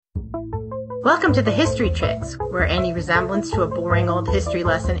Welcome to the History Tricks, where any resemblance to a boring old history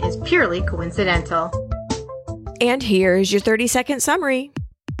lesson is purely coincidental. And here's your 30-second summary.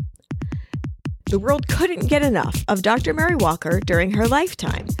 The world couldn't get enough of Dr. Mary Walker during her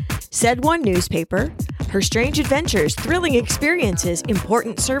lifetime, said one newspaper. Her strange adventures, thrilling experiences,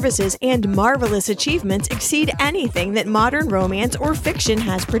 important services, and marvelous achievements exceed anything that modern romance or fiction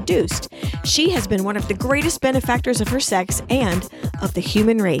has produced. She has been one of the greatest benefactors of her sex and of the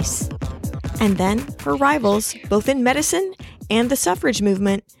human race. And then her rivals, both in medicine and the suffrage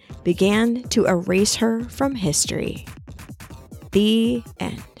movement, began to erase her from history. The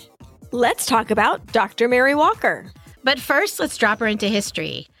end. Let's talk about Dr. Mary Walker. But first, let's drop her into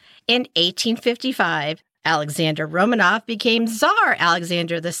history. In 1855, Alexander Romanov became Tsar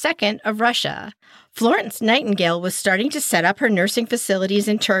Alexander II of Russia. Florence Nightingale was starting to set up her nursing facilities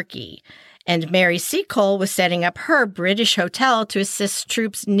in Turkey, and Mary Seacole was setting up her British hotel to assist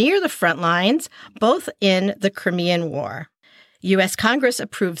troops near the front lines, both in the Crimean War. U.S. Congress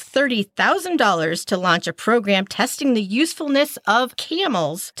approved $30,000 to launch a program testing the usefulness of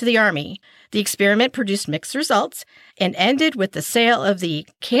camels to the Army. The experiment produced mixed results and ended with the sale of the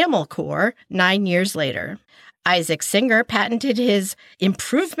Camel Corps 9 years later. Isaac Singer patented his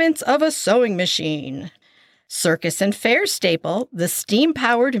improvements of a sewing machine. Circus and fair staple, the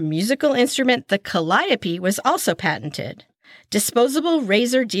steam-powered musical instrument the calliope was also patented. Disposable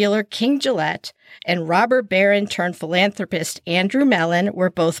razor dealer King Gillette and robber baron turned philanthropist Andrew Mellon were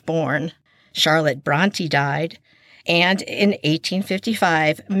both born. Charlotte Bronte died. And in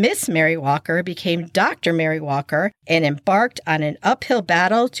 1855, Miss Mary Walker became Dr. Mary Walker and embarked on an uphill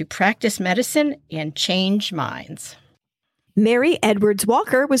battle to practice medicine and change minds. Mary Edwards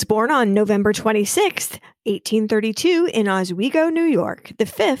Walker was born on November 26, 1832 in Oswego, New York, the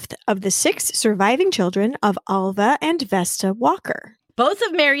fifth of the 6 surviving children of Alva and Vesta Walker. Both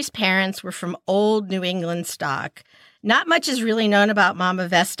of Mary's parents were from old New England stock. Not much is really known about Mama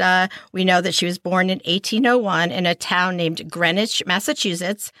Vesta. We know that she was born in 1801 in a town named Greenwich,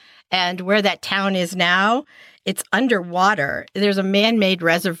 Massachusetts, and where that town is now, it's underwater. There's a man-made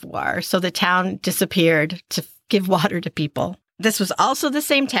reservoir, so the town disappeared to give water to people. This was also the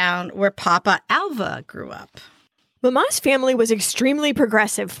same town where Papa Alva grew up. Mama's family was extremely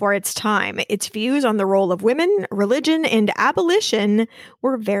progressive for its time. Its views on the role of women, religion, and abolition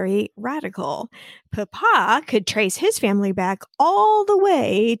were very radical. Papa could trace his family back all the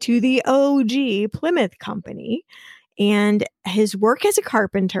way to the OG Plymouth Company, and his work as a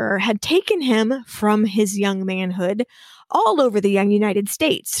carpenter had taken him from his young manhood all over the young United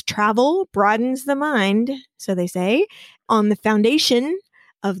States. Travel broadens the mind, so they say. On the foundation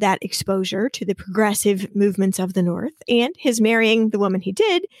of that exposure to the progressive movements of the North and his marrying the woman he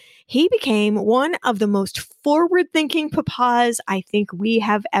did, he became one of the most forward-thinking papas I think we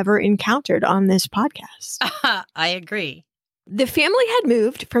have ever encountered on this podcast. I agree. The family had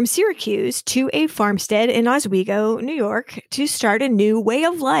moved from Syracuse to a farmstead in Oswego, New York, to start a new way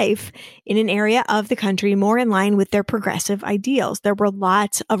of life in an area of the country more in line with their progressive ideals. There were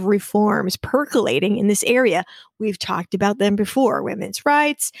lots of reforms percolating in this area. We've talked about them before: women's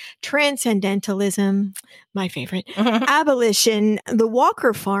rights, transcendentalism, my favorite, abolition. The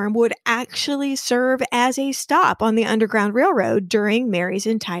Walker farm would actually serve as a stop on the Underground Railroad during Mary's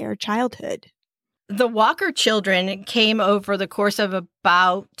entire childhood. The Walker children came over the course of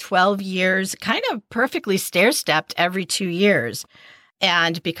about 12 years, kind of perfectly stair-stepped every 2 years.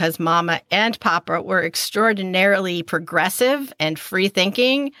 And because Mama and Papa were extraordinarily progressive and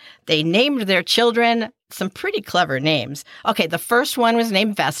free-thinking, they named their children some pretty clever names. Okay, the first one was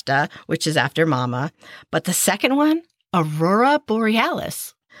named Vesta, which is after Mama. But the second one, Aurora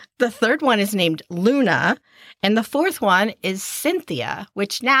Borealis. The third one is named Luna, and the fourth one is Cynthia,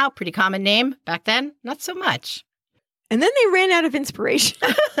 which now, pretty common name. Back then, not so much. And then they ran out of inspiration.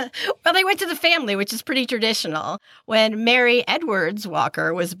 Well, they went to the family, which is pretty traditional. When Mary Edwards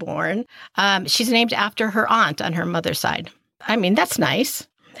Walker was born, she's named after her aunt on her mother's side. I mean, that's nice.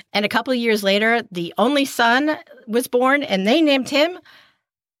 And a couple of years later, the only son was born, and they named him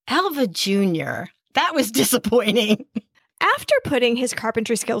Alva Jr. That was disappointing. After putting his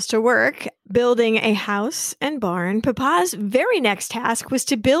carpentry skills to work, building a house and barn, Papa's very next task was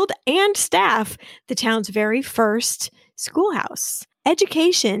to build and staff the town's very first schoolhouse.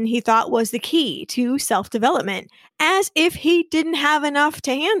 Education, he thought, was the key to self-development. As if he didn't have enough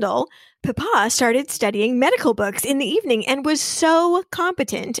to handle, Papa started studying medical books in the evening and was so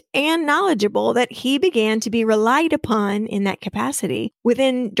competent and knowledgeable that he began to be relied upon in that capacity.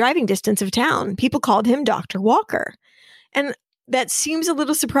 Within driving distance of town, people called him Dr. Walker. And that seems a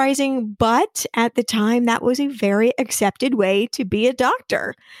little surprising, but at the time, that was a very accepted way to be a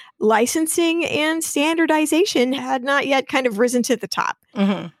doctor. Licensing and standardization had not yet kind of risen to the top.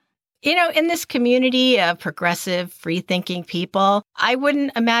 Mm-hmm. In this community of progressive, free-thinking people, I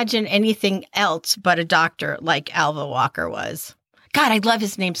wouldn't imagine anything else but a doctor like Alva Walker was. God, I love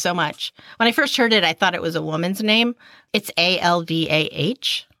his name so much. When I first heard it, I thought it was a woman's name. It's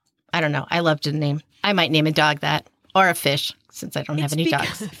Alvah. I don't know. I loved the name. I might name a dog that, or a fish, since I don't have any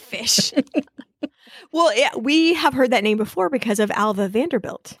dogs. Fish. Well, yeah, we have heard that name before because of Alva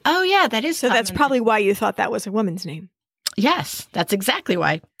Vanderbilt. Oh, yeah, that is so. That's probably why you thought that was a woman's name. Yes, that's exactly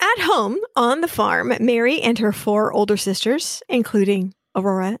why. At home on the farm, Mary and her 4 older sisters, including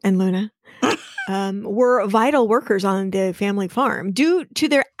Aurora and Luna, were vital workers on the family farm. Due to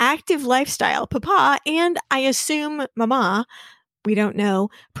their active lifestyle, Papa and I assume Mama, we don't know,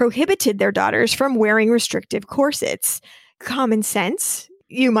 prohibited their daughters from wearing restrictive corsets. Common sense,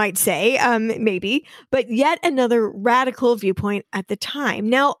 you might say, maybe, but yet another radical viewpoint at the time.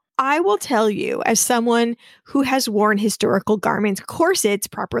 Now, I will tell you, as someone who has worn historical garments, corsets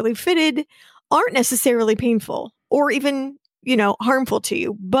properly fitted aren't necessarily painful or even, harmful to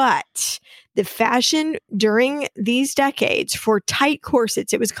you. But the fashion during these decades for tight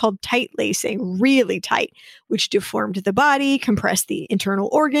corsets, it was called tight lacing, really tight, which deformed the body, compressed the internal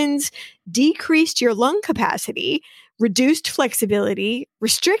organs, decreased your lung capacity, reduced flexibility,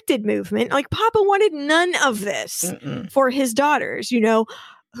 restricted movement. Like Papa wanted none of this for his daughters,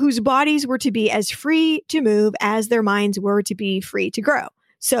 whose bodies were to be as free to move as their minds were to be free to grow.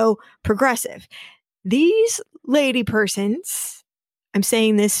 So progressive. These lady persons, I'm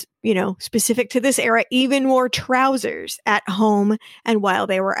saying this, specific to this era, even wore trousers at home and while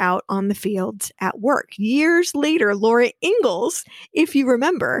they were out on the fields at work. Years later, Laura Ingalls, if you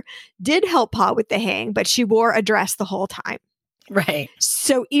remember, did help Pa with the hang, but she wore a dress the whole time. Right.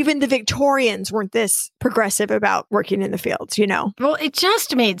 So even the Victorians weren't this progressive about working in the fields, Well, it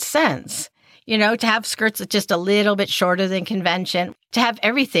just made sense, to have skirts that's just a little bit shorter than convention, to have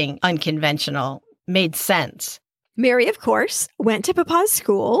everything unconventional made sense. Mary, of course, went to Papa's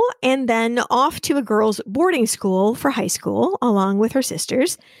school and then off to a girls' boarding school for high school, along with her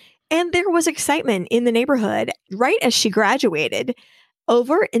sisters. And there was excitement in the neighborhood right as she graduated.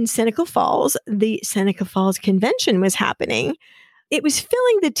 Over in Seneca Falls, the Seneca Falls Convention was happening. It was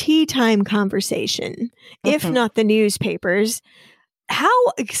filling the tea time conversation, if not the newspapers. How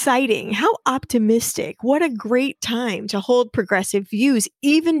exciting, how optimistic, what a great time to hold progressive views,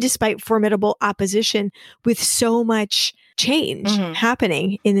 even despite formidable opposition with so much change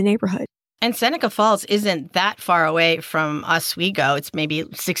happening in the neighborhood. And Seneca Falls isn't that far away from Oswego. It's maybe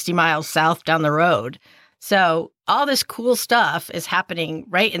 60 miles south down the road. So all this cool stuff is happening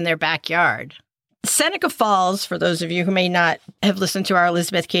right in their backyard. Seneca Falls, for those of you who may not have listened to our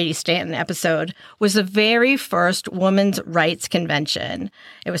Elizabeth Cady Stanton episode, was the very first women's rights convention.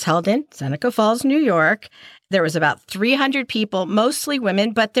 It was held in Seneca Falls, New York. There was about 300 people, mostly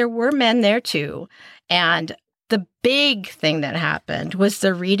women, but there were men there too. And the big thing that happened was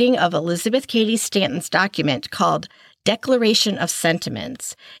the reading of Elizabeth Cady Stanton's document called Declaration of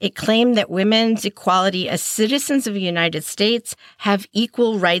Sentiments. It claimed that women's equality as citizens of the United States have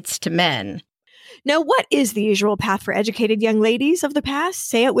equal rights to men. Now, what is the usual path for educated young ladies of the past?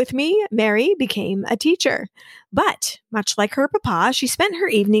 Say it with me. Mary became a teacher. But much like her papa, she spent her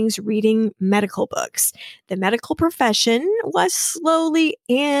evenings reading medical books. The medical profession was slowly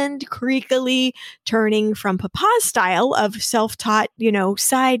and creakily turning from papa's style of self-taught,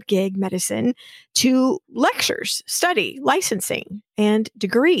 side gig medicine to lectures, study, licensing, and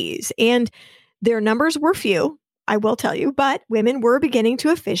degrees. And their numbers were few, I will tell you, but women were beginning to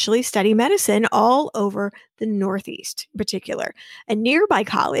officially study medicine all over the Northeast in particular. A nearby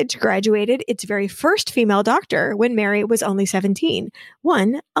college graduated its very first female doctor when Mary was only 17,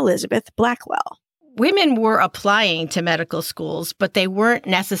 one Elizabeth Blackwell. Women were applying to medical schools, but they weren't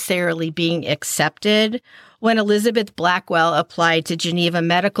necessarily being accepted. When Elizabeth Blackwell applied to Geneva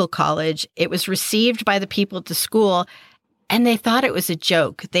Medical College, it was received by the people at the school, and they thought it was a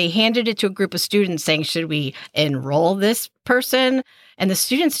joke. They handed it to a group of students saying, should we enroll this person? And the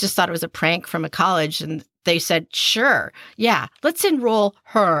students just thought it was a prank from a college. And they said, sure, yeah, let's enroll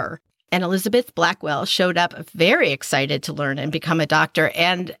her. And Elizabeth Blackwell showed up very excited to learn and become a doctor.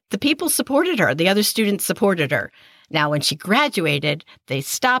 And the people supported her. The other students supported her. Now, when she graduated, they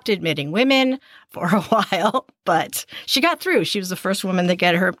stopped admitting women for a while, but she got through. She was the first woman to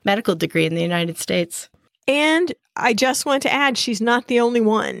get her medical degree in the United States. And I just want to add, she's not the only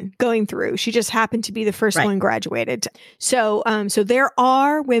one going through. She just happened to be the first one graduated. So there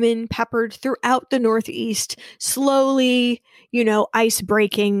are women peppered throughout the Northeast, slowly, ice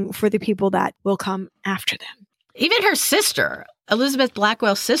breaking for the people that will come after them. Even her sister, Elizabeth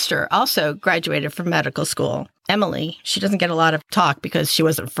Blackwell's sister, also graduated from medical school. Emily, she doesn't get a lot of talk because she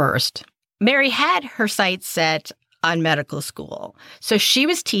wasn't first. Mary had her sights set on medical school. So she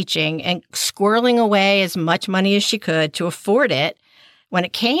was teaching and squirreling away as much money as she could to afford it. When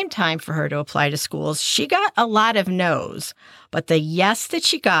it came time for her to apply to schools, she got a lot of no's. But the yes that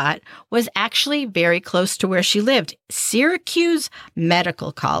she got was actually very close to where she lived, Syracuse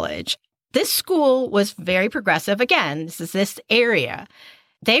Medical College. This school was very progressive. Again, this is this area.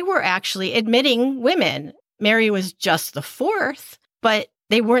 They were actually admitting women. Mary was just the fourth, but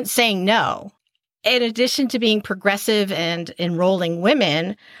they weren't saying no. In addition to being progressive and enrolling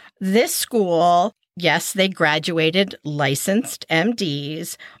women, this school, yes, they graduated licensed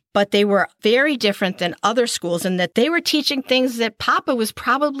MDs, but they were very different than other schools in that they were teaching things that Papa was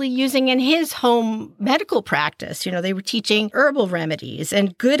probably using in his home medical practice. They were teaching herbal remedies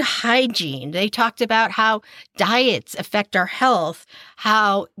and good hygiene. They talked about how diets affect our health,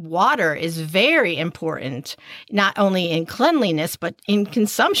 how water is very important, not only in cleanliness, but in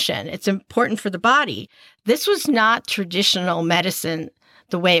consumption. It's important for the body. This was not traditional medicine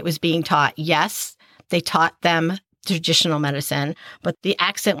the way it was being taught. Yes, they taught them traditional medicine, but the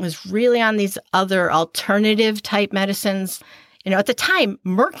accent was really on these other alternative type medicines. At the time,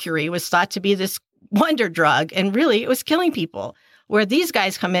 mercury was thought to be this wonder drug, and really it was killing people, where these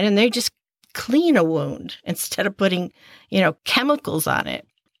guys come in and they just clean a wound instead of putting, chemicals on it.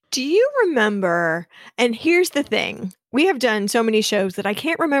 Do you remember, and here's the thing, we have done so many shows that I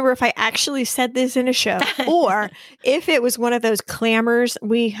can't remember if I actually said this in a show or if it was one of those clamors.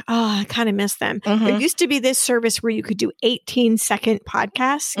 I kind of miss them. Mm-hmm. There used to be this service where you could do 18-second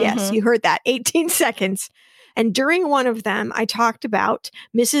podcasts. Mm-hmm. Yes, you heard that, 18 seconds. And during one of them, I talked about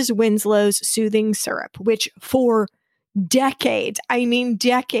Mrs. Winslow's soothing syrup, which for decades,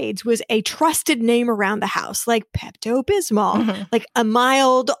 was a trusted name around the house, like Pepto-Bismol, mm-hmm. like a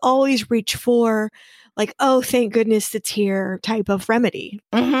mild, always reach for, like, oh, thank goodness it's here type of remedy.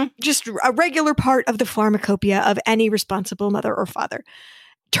 Mm-hmm. Just a regular part of the pharmacopoeia of any responsible mother or father.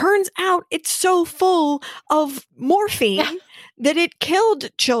 Turns out it's so full of morphine that it killed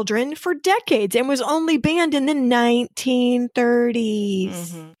children for decades and was only banned in the 1930s.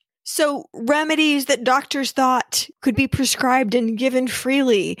 Mm-hmm. So remedies that doctors thought could be prescribed and given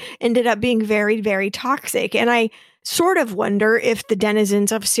freely ended up being very, very toxic. And I sort of wonder if the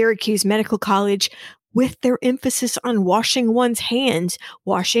denizens of Syracuse Medical College, with their emphasis on washing one's hands,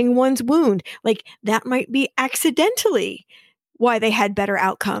 washing one's wound, like that might be accidentally why they had better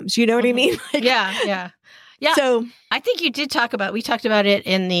outcomes. You know what I mean? Like, yeah. So I think you did we talked about it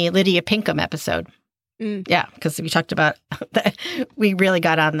in the Lydia Pinkham episode. Mm. Yeah, because we talked about we really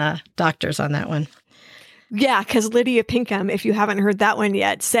got on the doctors on that one. Yeah, because Lydia Pinkham, if you haven't heard that one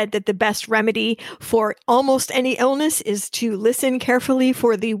yet, said that the best remedy for almost any illness is to listen carefully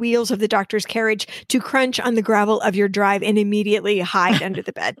for the wheels of the doctor's carriage to crunch on the gravel of your drive and immediately hide under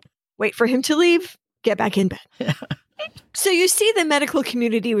the bed. Wait for him to leave, get back in bed. Yeah. So you see the medical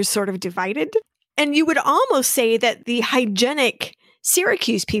community was sort of divided, and you would almost say that the hygienic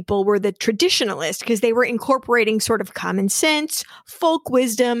Syracuse people were the traditionalists because they were incorporating sort of common sense, folk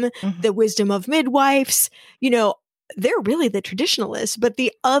wisdom, mm-hmm. the wisdom of midwives. They're really the traditionalists, but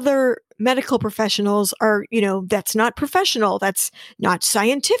the other medical professionals are, that's not professional. That's not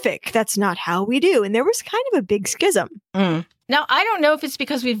scientific. That's not how we do. And there was kind of a big schism. Mm. Now, I don't know if it's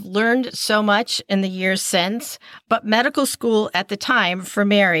because we've learned so much in the years since, but medical school at the time for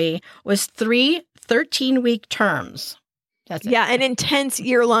Mary was 3 13-week terms. That's it. Yeah, an intense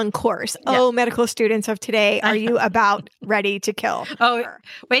year-long course. Yeah. Oh, medical students of today, are you about ready to kill? Oh,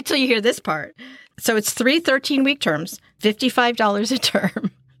 wait till you hear this part. So it's 3 13-week terms, $55 a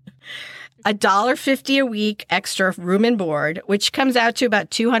term, $1.50 a week extra room and board, which comes out to about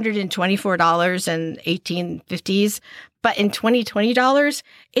 $224 in 1850s. But in 2020 dollars,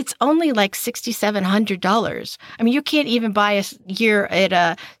 it's only like $6,700. I mean, you can't even buy a year at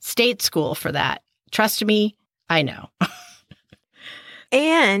a state school for that. Trust me, I know.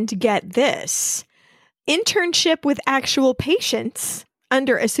 And get this, internship with actual patients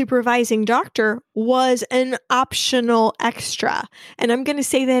under a supervising doctor was an optional extra. And I'm going to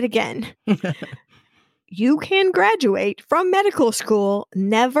say that again. You can graduate from medical school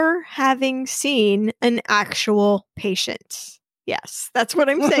never having seen an actual patient. Yes, that's what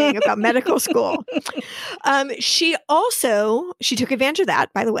I'm saying about medical school. She took advantage of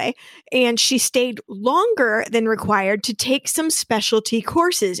that, by the way, and she stayed longer than required to take some specialty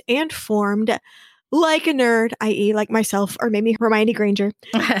courses and formed, like a nerd, i.e. like myself, or maybe Hermione Granger,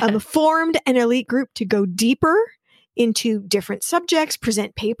 formed an elite group to go deeper into different subjects,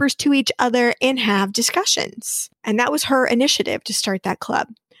 present papers to each other, and have discussions. And that was her initiative to start that club.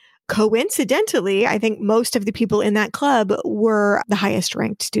 Coincidentally, I think most of the people in that club were the highest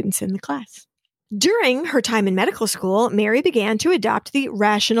ranked students in the class. During her time in medical school, Mary began to adopt the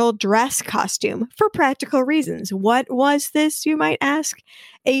rational dress costume for practical reasons. What was this, you might ask?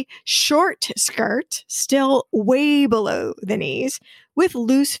 A short skirt, still way below the knees, with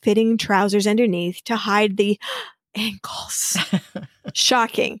loose-fitting trousers underneath to hide the ankles.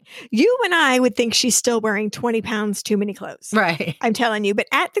 Shocking. You and I would think she's still wearing 20 pounds too many clothes. Right. I'm telling you. But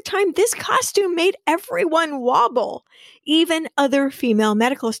at the time, this costume made everyone wobble, even other female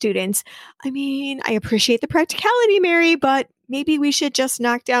medical students. I mean, I appreciate the practicality, Mary, but maybe we should just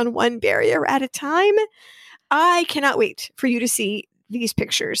knock down one barrier at a time. I cannot wait for you to see these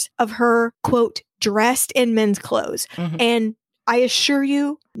pictures of her, quote, dressed in men's clothes. Mm-hmm. And I assure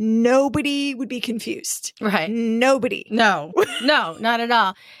you, nobody would be confused. Right. Nobody. No, not at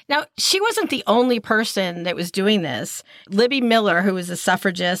all. Now, she wasn't the only person that was doing this. Libby Miller, who was a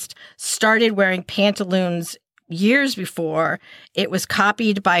suffragist, started wearing pantaloons years before. It was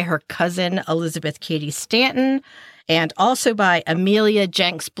copied by her cousin, Elizabeth Cady Stanton, and also by Amelia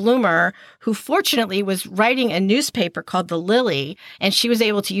Jenks Bloomer, who fortunately was writing a newspaper called The Lily, and she was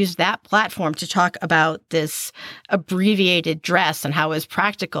able to use that platform to talk about this abbreviated dress and how it was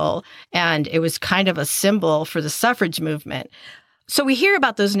practical, and it was kind of a symbol for the suffrage movement. So we hear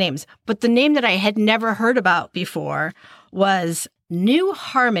about those names, but the name that I had never heard about before was New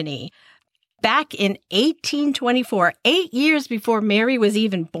Harmony. Back in 1824, 8 years before Mary was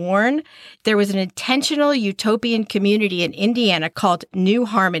even born, there was an intentional utopian community in Indiana called New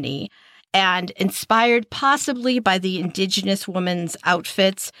Harmony. And inspired possibly by the indigenous women's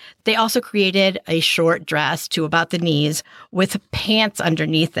outfits, they also created a short dress to about the knees with pants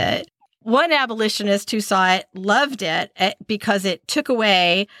underneath it. One abolitionist who saw it loved it because it took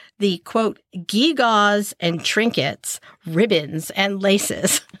away the, quote, gewgaws and trinkets, ribbons and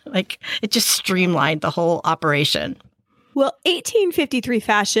laces. Like, it just streamlined the whole operation. Well, 1853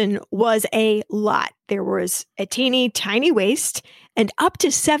 fashion was a lot. There was a teeny tiny waist and up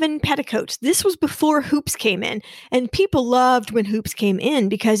to 7 petticoats. This was before hoops came in. And people loved when hoops came in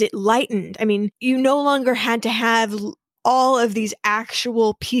because it lightened. I mean, you no longer had to have all of these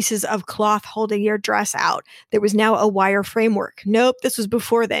actual pieces of cloth holding your dress out. There was now a wire framework. Nope, this was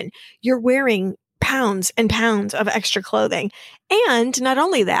before then. You're wearing pounds and pounds of extra clothing. And not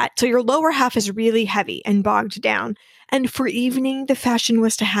only that, so your lower half is really heavy and bogged down. And for evening, the fashion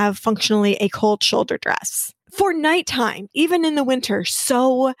was to have functionally a cold shoulder dress. For nighttime, even in the winter,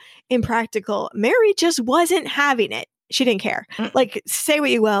 so impractical. Mary just wasn't having it. She didn't care. Like, say what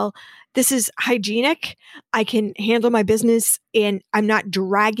you will. This is hygienic. I can handle my business and I'm not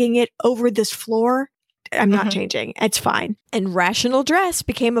dragging it over this floor. I'm not changing. It's fine. And rational dress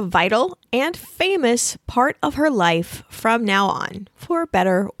became a vital and famous part of her life from now on, for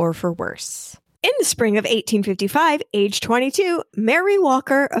better or for worse. In the spring of 1855, age 22, Mary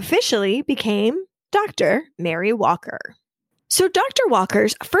Walker officially became Dr. Mary Walker. So Dr.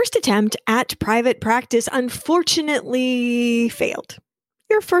 Walker's first attempt at private practice unfortunately failed.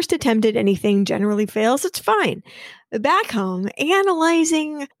 Your first attempt at anything generally fails. It's fine. Back home,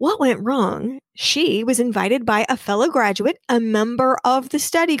 analyzing what went wrong, she was invited by a fellow graduate, a member of the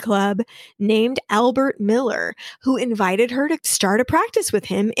study club named Albert Miller, who invited her to start a practice with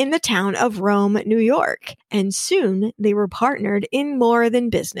him in the town of Rome, New York. And soon they were partnered in more than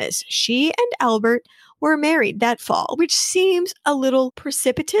business. She and Albert were married that fall, which seems a little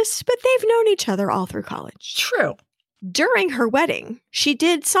precipitous, but they've known each other all through college. True. During her wedding, she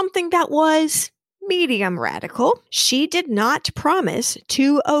did something that was medium radical. She did not promise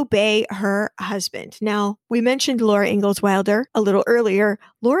to obey her husband. Now, we mentioned Laura Ingalls Wilder a little earlier.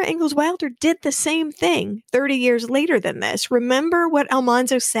 Laura Ingalls Wilder did the same thing 30 years later than this. Remember what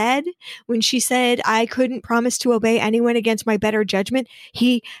Almanzo said when she said, I couldn't promise to obey anyone against my better judgment?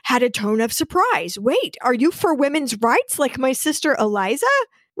 He had a tone of surprise. Wait, are you for women's rights like my sister Eliza?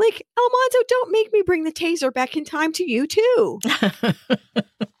 Like, Almanzo, don't make me bring the taser back in time to you, too.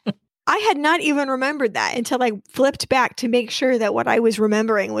 I had not even remembered that until I flipped back to make sure that what I was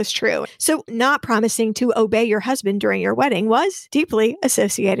remembering was true. So not promising to obey your husband during your wedding was deeply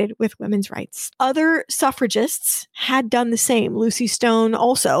associated with women's rights. Other suffragists had done the same. Lucy Stone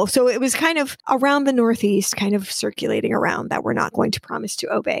also. So it was kind of around the Northeast, kind of circulating around that we're not going to promise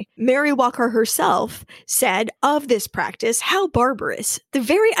to obey. Mary Walker herself said of this practice, how barbarous. The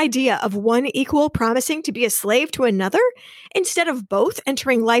very idea of one equal promising to be a slave to another instead of both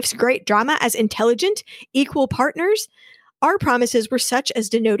entering life's great drama as intelligent, equal partners. Our promises were such as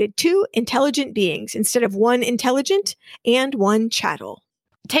denoted two intelligent beings instead of one intelligent and one chattel.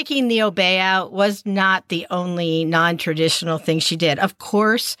 Taking the obey out was not the only non-traditional thing she did. Of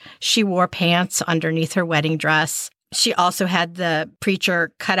course, she wore pants underneath her wedding dress. She also had the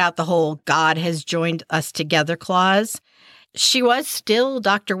preacher cut out the whole God has joined us together clause. She was still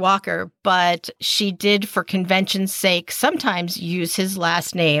Dr. Walker, but she did, for convention's sake, sometimes use his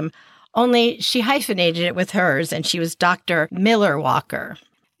last name, only she hyphenated it with hers, and she was Dr. Miller Walker.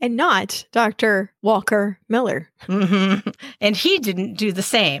 And not Dr. Walker Miller. Mm-hmm. And he didn't do the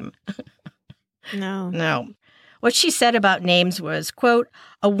same. No. What she said about names was, quote,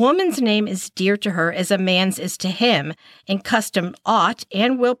 a woman's name is dear to her as a man's is to him, and custom ought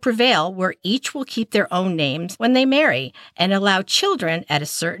and will prevail where each will keep their own names when they marry and allow children at a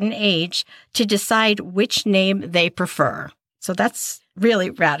certain age to decide which name they prefer. So that's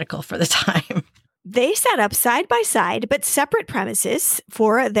really radical for the time. They set up side by side but separate premises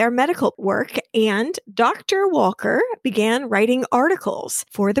for their medical work, and Dr. Walker began writing articles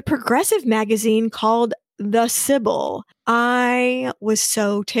for the progressive magazine called The Sibyl. I was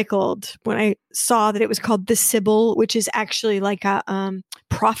so tickled when I saw that it was called The Sibyl, which is actually like a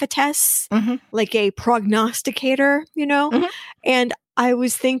prophetess, like a prognosticator, And I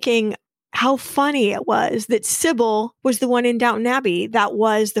was thinking how funny it was that Sybil was the one in Downton Abbey that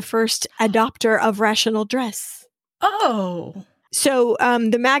was the first adopter of rational dress. Oh. So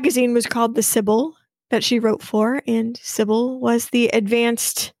the magazine was called The Sibyl that she wrote for, and Sybil was the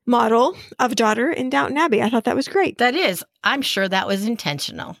advanced model of daughter in Downton Abbey. I thought that was great. That is. I'm sure that was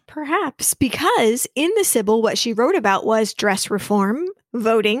intentional. Perhaps, because in The Sibyl, what she wrote about was dress reform,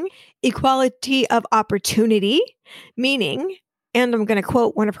 voting, equality of opportunity, meaning, and I'm going to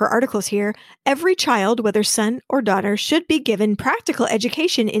quote one of her articles here, every child, whether son or daughter, should be given practical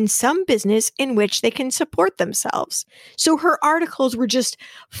education in some business in which they can support themselves. So her articles were just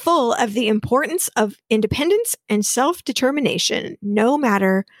full of the importance of independence and self-determination, no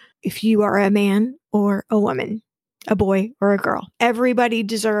matter if you are a man or a woman, a boy or a girl. Everybody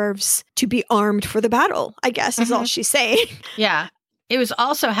deserves to be armed for the battle, I guess, is all she's saying. Yeah. It was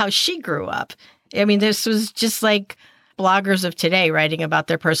also how she grew up. I mean, this was just like bloggers of today writing about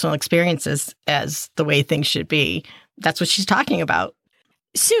their personal experiences as the way things should be. That's what she's talking about.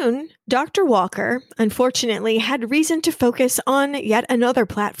 Soon, Dr. Walker, unfortunately, had reason to focus on yet another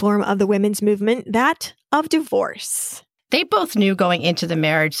platform of the women's movement, that of divorce. They both knew going into the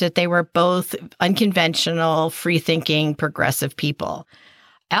marriage that they were both unconventional, free-thinking, progressive people.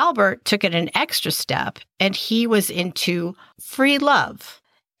 Albert took it an extra step, and he was into free love.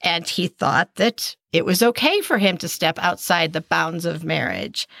 And he thought that it was okay for him to step outside the bounds of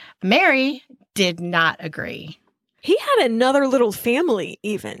marriage. Mary did not agree. He had another little family,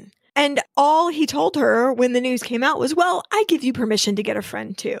 even. And all he told her when the news came out was, well, I give you permission to get a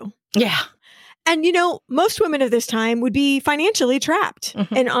friend, too. Yeah. And, most women of this time would be financially trapped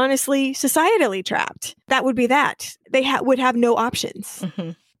and honestly, societally trapped. That would be that. They would have no options.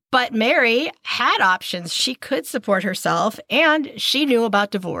 But Mary had options. She could support herself, and she knew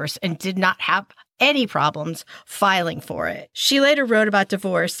about divorce and did not have any problems filing for it. She later wrote about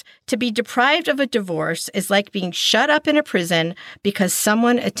divorce. To be deprived of a divorce is like being shut up in a prison because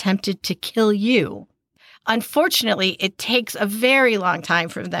someone attempted to kill you. Unfortunately, it takes a very long time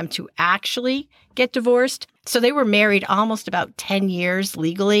for them to actually get divorced. So they were married almost about 10 years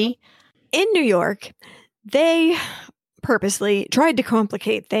legally. In New York, they purposely tried to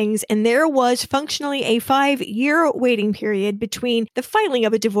complicate things, and there was functionally a 5-year waiting period between the filing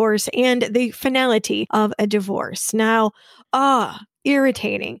of a divorce and the finality of a divorce. Now,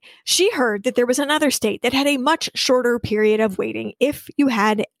 irritating. She heard that there was another state that had a much shorter period of waiting if you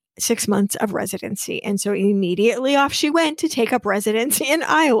had 6 months of residency. And so immediately off she went to take up residence in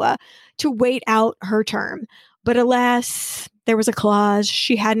Iowa to wait out her term. But alas, there was a clause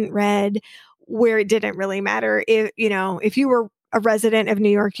she hadn't read where it didn't really matter. If you were a resident of New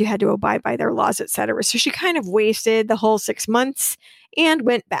York, you had to abide by their laws, etc. So she kind of wasted the whole 6 months and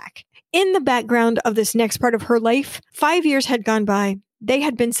went back. In the background of this next part of her life, 5 years had gone by. They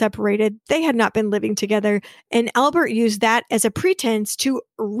had been separated. They had not been living together. And Albert used that as a pretense to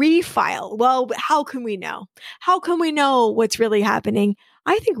refile. Well, how can we know? How can we know what's really happening?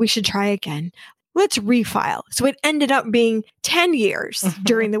 I think we should try again. Let's refile. So it ended up being 10 years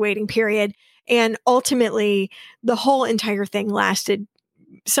during the waiting period. And ultimately, the whole entire thing lasted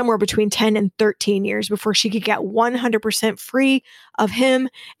somewhere between 10 and 13 years before she could get 100% free of him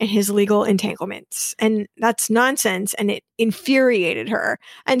and his legal entanglements. And that's nonsense. And it infuriated her.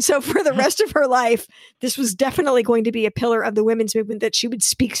 And so for the rest of her life, this was definitely going to be a pillar of the women's movement that she would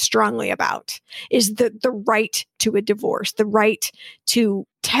speak strongly about, is the right to a divorce, the right to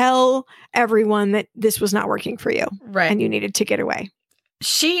tell everyone that this was not working for you. Right. And you needed to get away.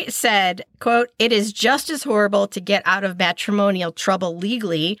 She said, quote, "It is just as horrible to get out of matrimonial trouble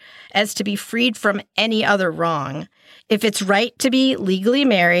legally as to be freed from any other wrong. If it's right to be legally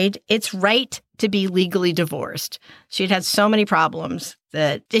married, it's right to be legally divorced." She'd had so many problems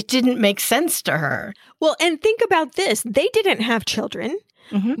that it didn't make sense to her. Well, and think about this. They didn't have children.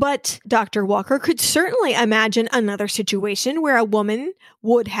 But Dr. Walker could certainly imagine another situation where a woman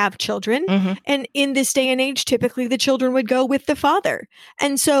would have children. And in this day and age, typically the children would go with the father.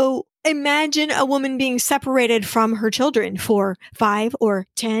 And so imagine a woman being separated from her children for 5 or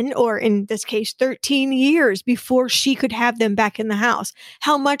 10, or in this case, 13 years before she could have them back in the house.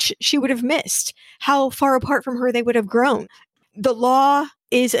 How much she would have missed, how far apart from her they would have grown. The law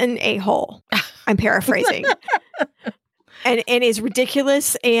is an a-hole. I'm paraphrasing. And is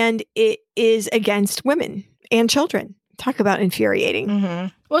ridiculous, and it is against women and children. Talk about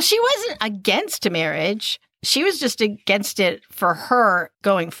infuriating. Well, she wasn't against marriage. She was just against it for her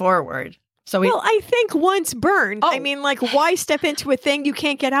going forward. So well, I think once burned, I mean, like, why step into a thing you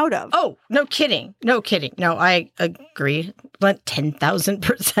can't get out of? Oh, no kidding. No kidding. No, I agree.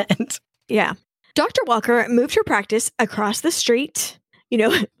 10,000%. Yeah. Dr. Walker moved her practice across the street. You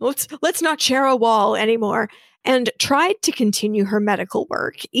know, let's not share a wall anymore. And tried to continue her medical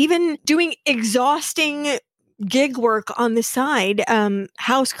work, even doing exhausting gig work on the side,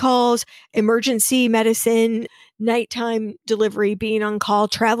 house calls, emergency medicine, nighttime delivery, being on call,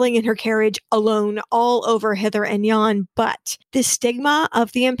 traveling in her carriage alone all over hither and yon. But the stigma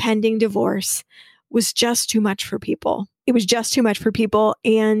of the impending divorce was just too much for people. It was just too much for people,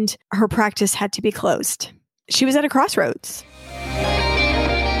 and her practice had to be closed. She was at a crossroads.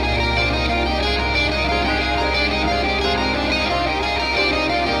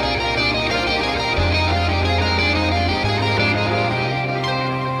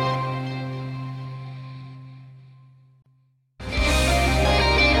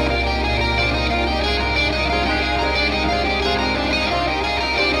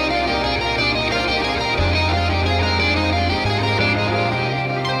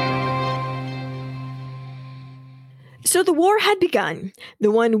 So the war had begun,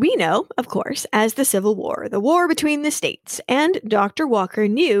 the one we know, of course, as the Civil War, the war between the states, and Dr. Walker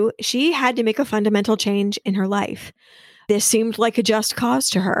knew she had to make a fundamental change in her life. This seemed like a just cause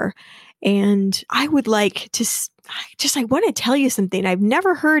to her, and I would like to I want to tell you something I've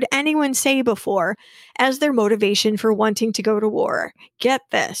never heard anyone say before as their motivation for wanting to go to war. Get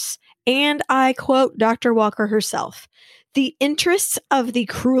this, and I quote Dr. Walker herself. "The interests of the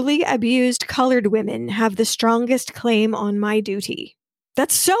cruelly abused colored women have the strongest claim on my duty."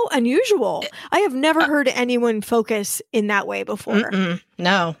 That's so unusual. I have never heard anyone focus in that way before.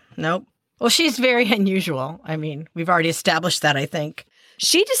 No, nope. Well, she's very unusual. I mean, we've already established that, I think.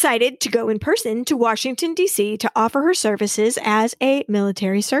 She decided to go in person to Washington, D.C. to offer her services as a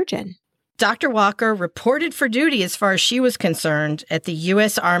military surgeon. Dr. Walker reported for duty as far as she was concerned at the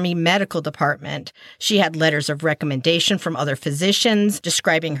U.S. Army Medical Department. She had letters of recommendation from other physicians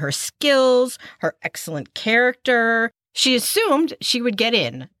describing her skills, her excellent character. She assumed she would get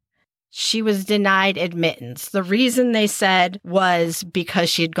in. She was denied admittance. The reason, they said, was because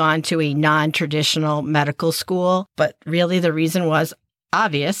she had gone to a non-traditional medical school. But really the reason was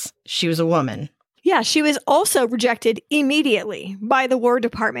obvious. She was a woman. Yeah, she was also rejected immediately by the War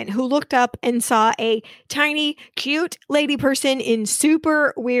Department, who looked up and saw a tiny, cute lady person in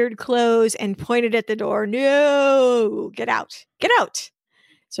super weird clothes and pointed at the door. "No, get out, get out."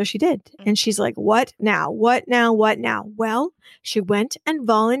 So she did. And she's like, "What now? What now? What now?" Well, she went and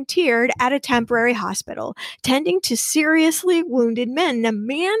volunteered at a temporary hospital, tending to seriously wounded men. The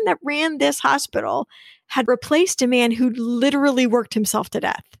man that ran this hospital had replaced a man who literally worked himself to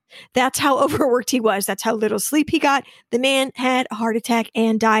death. That's how overworked he was. That's how little sleep he got. The man had a heart attack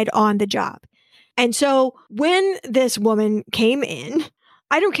and died on the job. And so when this woman came in,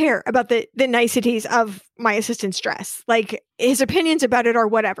 I don't care about the niceties of my assistant's dress. Like, his opinions about it are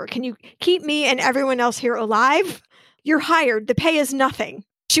whatever. Can you keep me and everyone else here alive? You're hired. The pay is nothing.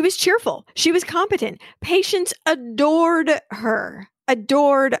 She was cheerful. She was competent. Patients adored her.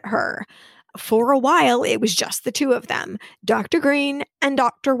 Adored her. For a while, it was just the two of them, Dr. Green and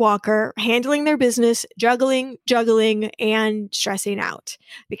Dr. Walker, handling their business, juggling, and stressing out,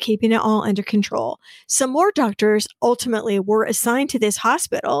 but keeping it all under control. Some more doctors ultimately were assigned to this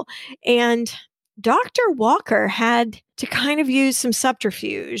hospital, and Dr. Walker had to kind of use some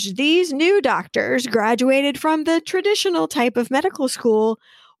subterfuge. These new doctors, graduated from the traditional type of medical school,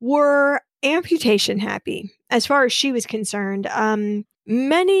 were amputation happy, as far as she was concerned.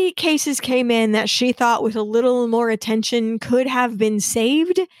 Many cases came in that she thought with a little more attention could have been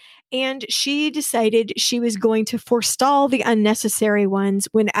saved, and she decided she was going to forestall the unnecessary ones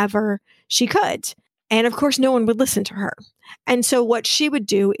whenever she could. And of course, no one would listen to her. And so what she would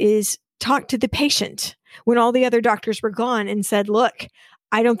do is talk to the patient when all the other doctors were gone and said, look,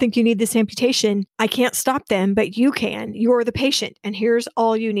 I don't think you need this amputation. I can't stop them, but you can. You're the patient, and here's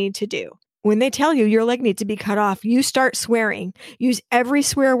all you need to do. When they tell you your leg needs to be cut off, you start swearing. Use every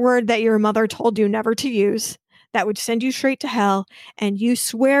swear word that your mother told you never to use. That would send you straight to hell. And you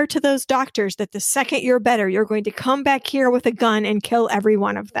swear to those doctors that the second you're better, you're going to come back here with a gun and kill every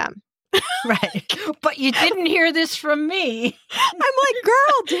one of them. Right. But you didn't hear this from me. I'm like,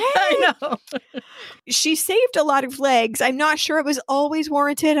 girl, dang. I know. She saved a lot of legs. I'm not sure it was always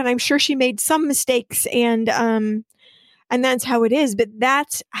warranted, and I'm sure she made some mistakes, and that's how it is. But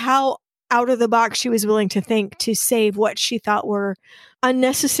that's how out of the box she was willing to think to save what she thought were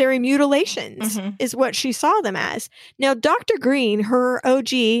unnecessary mutilations, is what she saw them as. Now, Dr. Green, her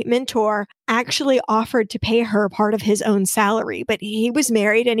OG mentor, actually offered to pay her part of his own salary, but he was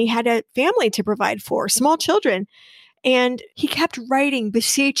married and he had a family to provide for, small children. And he kept writing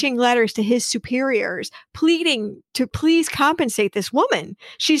beseeching letters to his superiors, pleading to please compensate this woman.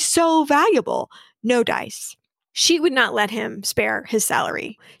 She's so valuable. No dice. She would not let him spare his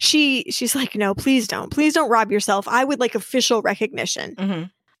salary. She's like, no, please don't rob yourself. I would like official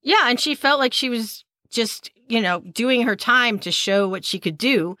recognition. Yeah. And she felt like she was just, doing her time to show what she could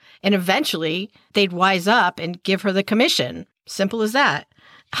do. And eventually they'd wise up and give her the commission. Simple as that.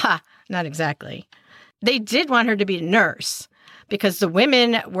 Ha, not exactly. They did want her to be a nurse because the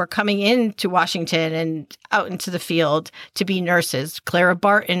women were coming into Washington and out into the field to be nurses. Clara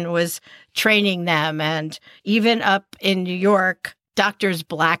Barton was training them. And even up in New York, Doctors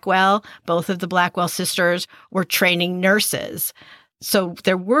Blackwell, both of the Blackwell sisters, were training nurses. So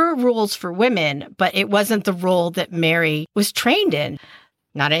there were rules for women, but it wasn't the role that Mary was trained in.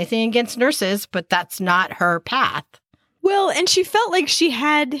 Not anything against nurses, but that's not her path. Well, and she felt like she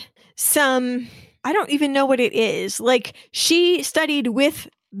had some, I don't even know what it is. Like, she studied with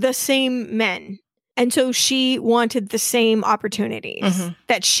the same men. And so she wanted the same opportunities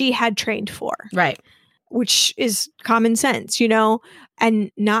that she had trained for. Right. Which is common sense,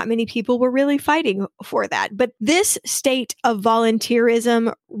 and not many people were really fighting for that. But this state of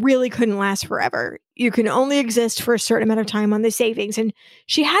volunteerism really couldn't last forever. You can only exist for a certain amount of time on the savings. And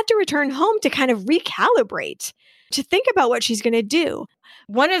she had to return home to kind of recalibrate, to think about what she's going to do.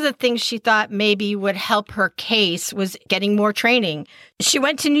 One of the things she thought maybe would help her case was getting more training. She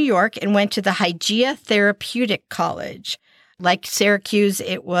went to New York and went to the Hygeia Therapeutic College. Like Syracuse,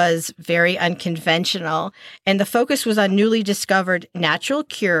 it was very unconventional, and the focus was on newly discovered natural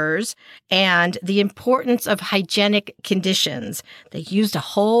cures and the importance of hygienic conditions. They used a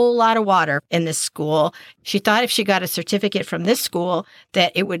whole lot of water in this school. She thought if she got a certificate from this school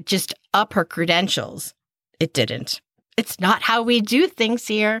that it would just up her credentials. It didn't. It's not how we do things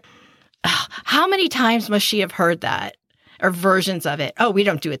here. Ugh, how many times must she have heard that? Or versions of it? Oh, we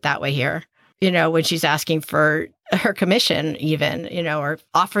don't do it that way here. When she's asking for her commission even, or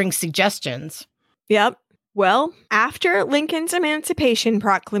offering suggestions. Yep. Well, after Lincoln's Emancipation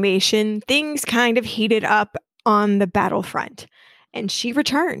Proclamation, things kind of heated up on the battlefront. And she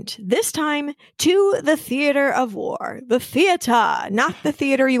returned, this time to the theater of war. The theater, not the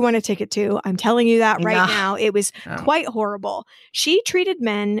theater you want a ticket to. I'm telling you that right now. It was quite horrible. She treated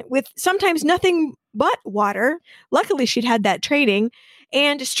men with sometimes nothing but water. Luckily, she'd had that training.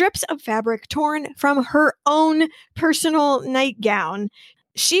 And strips of fabric torn from her own personal nightgown.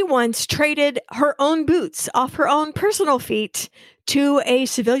 She once traded her own boots off her own personal feet to a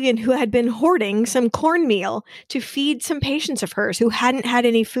civilian who had been hoarding some cornmeal to feed some patients of hers who hadn't had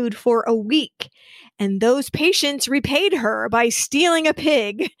any food for a week. And those patients repaid her by stealing a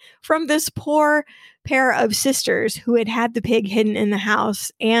pig from this poor pair of sisters who had had the pig hidden in the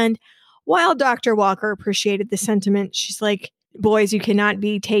house. And while Dr. Walker appreciated the sentiment, she's like, boys, you cannot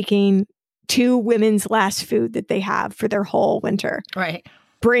be taking two women's last food that they have for their whole winter. Right.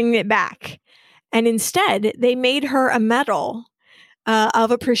 Bring it back. And instead, they made her a medal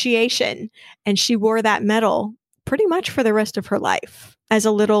of appreciation. And she wore that medal pretty much for the rest of her life as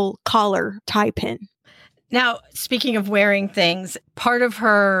a little collar tie pin. Now, speaking of wearing things, part of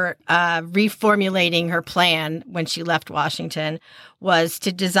her reformulating her plan when she left Washington was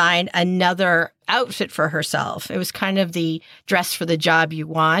to design another outfit for herself. It was kind of the dress for the job you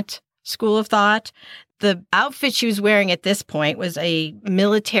want school of thought. The outfit she was wearing at this point was a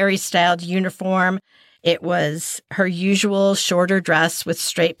military-styled uniform. It was her usual shorter dress with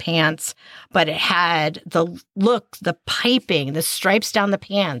straight pants, but it had the look, the piping, the stripes down the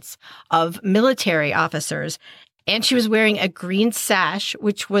pants of military officers. And she was wearing a green sash,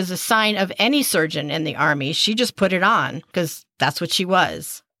 which was a sign of any surgeon in the Army. She just put it on because that's what she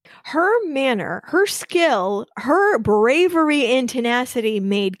was. Her manner, her skill, her bravery and tenacity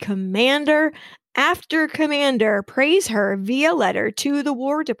made commander after commander praise her via letter to the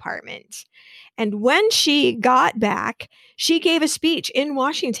War Department. And when she got back, she gave a speech in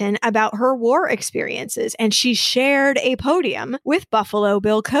Washington about her war experiences, and she shared a podium with Buffalo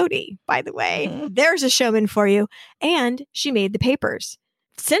Bill Cody, by the way. Mm-hmm. There's a showman for you. And she made the papers.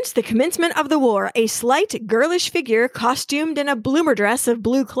 Since the commencement of the war, a slight, girlish figure costumed in a bloomer dress of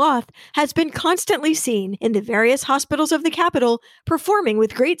blue cloth has been constantly seen in the various hospitals of the capital, performing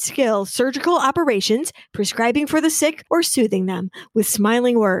with great skill surgical operations, prescribing for the sick, or soothing them with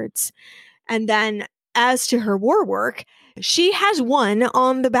smiling words. And then, as to her war work, she has won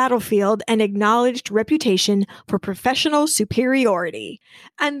on the battlefield an acknowledged reputation for professional superiority.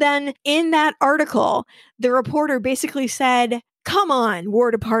 And then in that article, the reporter basically said, "Come on, War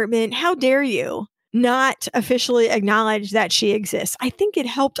Department, how dare you not officially acknowledge that she exists?" I think it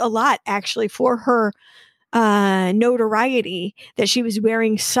helped a lot, actually, for her notoriety that she was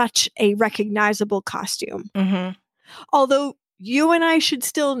wearing such a recognizable costume. Mm-hmm. Although you and I should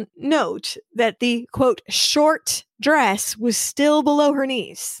still note that the, quote, short dress was still below her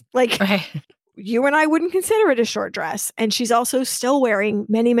knees. Like, right. You and I wouldn't consider it a short dress. And she's also still wearing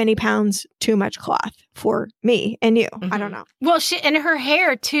many, many pounds too much cloth for me and you. Mm-hmm. I don't know. Well, and her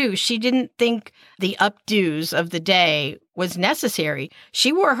hair, too. She didn't think the updos of the day was necessary.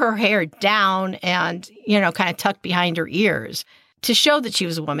 She wore her hair down and, kind of tucked behind her ears to show that she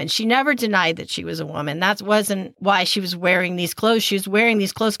was a woman. She never denied that she was a woman. That wasn't why she was wearing these clothes. She was wearing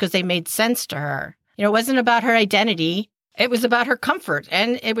these clothes because they made sense to her. It wasn't about her identity. It was about her comfort,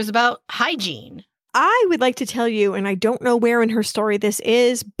 and it was about hygiene. I would like to tell you, and I don't know where in her story this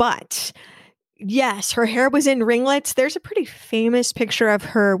is, but yes, her hair was in ringlets. There's a pretty famous picture of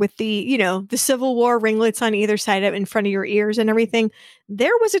her with the Civil War ringlets on either side of in front of your ears and everything.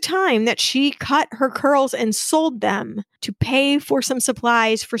 There was a time that she cut her curls and sold them to pay for some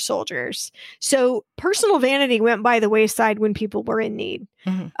supplies for soldiers. So personal vanity went by the wayside when people were in need.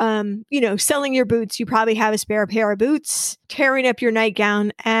 Mm-hmm. Selling your boots, you probably have a spare pair of boots. Tearing up your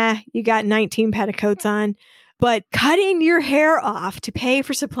nightgown, you got 19 petticoats on. But cutting your hair off to pay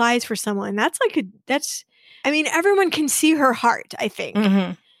for supplies for someone, everyone can see her heart, I think.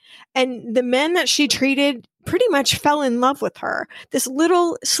 Mm-hmm. And the men that she treated pretty much fell in love with her. This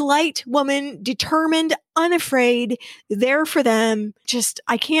little slight woman, determined, unafraid, there for them.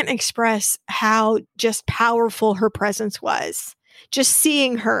 I can't express how just powerful her presence was. Just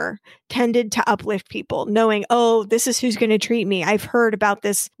seeing her tended to uplift people, knowing, oh, this is who's going to treat me. I've heard about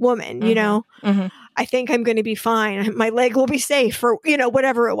this woman, Mm-hmm. I think I'm going to be fine. My leg will be safe, or,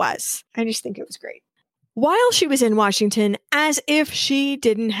 whatever it was. I just think it was great. While she was in Washington, as if she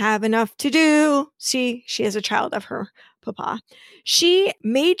didn't have enough to do, she is a child of her papa, she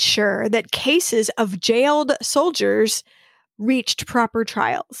made sure that cases of jailed soldiers reached proper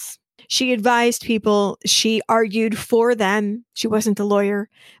trials. She advised people, she argued for them. She wasn't a lawyer,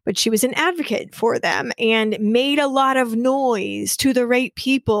 but she was an advocate for them and made a lot of noise to the right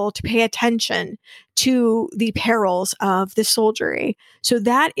people to pay attention to the perils of the soldiery. So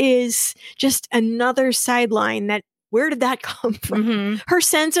that is just another sideline that, where did that come from? Mm-hmm. Her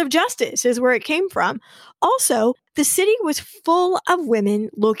sense of justice is where it came from. Also, the city was full of women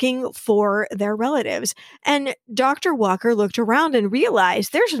looking for their relatives. And Dr. Walker looked around and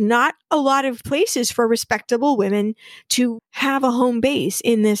realized there's not a lot of places for respectable women to have a home base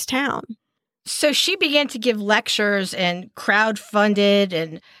in this town. So she began to give lectures and crowdfunded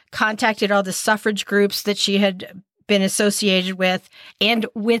and contacted all the suffrage groups that she had been associated with. And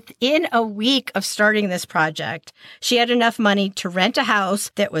within a week of starting this project, she had enough money to rent a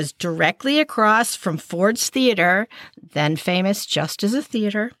house that was directly across from Ford's Theater, then famous just as a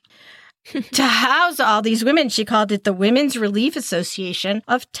theater, to house all these women. She called it the Women's Relief Association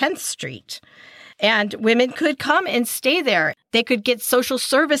of 10th Street. And women could come and stay there. They could get social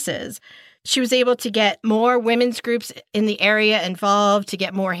services. She was able to get more women's groups in the area involved, to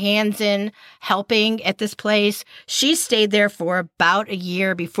get more hands in helping at this place. She stayed there for about a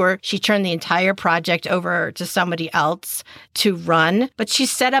year before she turned the entire project over to somebody else to run. But she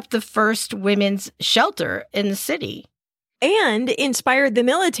set up the first women's shelter in the city. And inspired the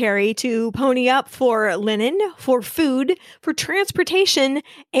military to pony up for linen, for food, for transportation,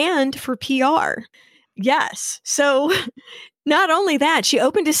 and for PR. Yes. So not only that, she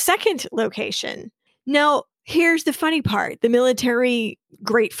opened a second location. Now, here's the funny part. The military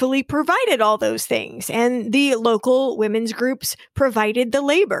gratefully provided all those things, and the local women's groups provided the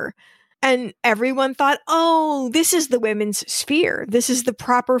labor. And everyone thought, oh, this is the women's sphere. This is the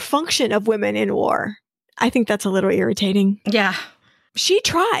proper function of women in war. I think that's a little irritating. Yeah. She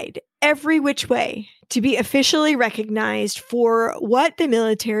tried every which way to be officially recognized for what the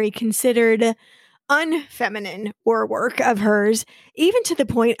military considered unfeminine war work of hers, even to the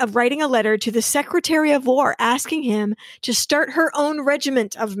point of writing a letter to the Secretary of War asking him to start her own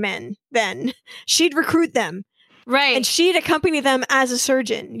regiment of men. Then she'd recruit them. Right. And she'd accompany them as a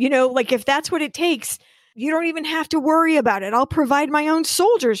surgeon. You know, like if that's what it takes, you don't even have to worry about it. I'll provide my own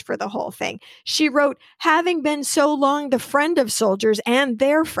soldiers for the whole thing. She wrote, having been so long the friend of soldiers and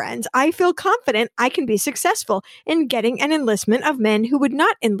their friends, I feel confident I can be successful in getting an enlistment of men who would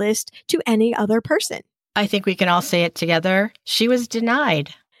not enlist to any other person. I think we can all say it together. She was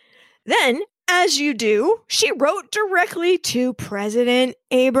denied. Then, as you do, she wrote directly to President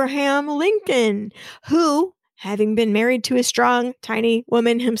Abraham Lincoln, who, having been married to a strong, tiny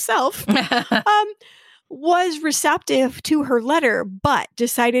woman himself, was receptive to her letter, but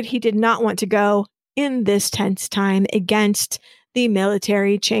decided he did not want to go in this tense time against the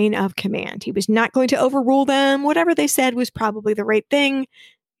military chain of command. He was not going to overrule them. Whatever they said was probably the right thing.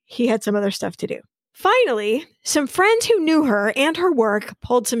 He had some other stuff to do. Finally, some friends who knew her and her work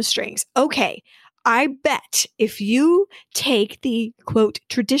pulled some strings. Okay, I bet if you take the, quote,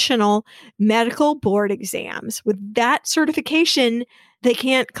 traditional medical board exams with that certification, they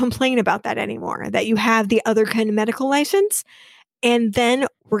can't complain about that anymore, that you have the other kind of medical license. And then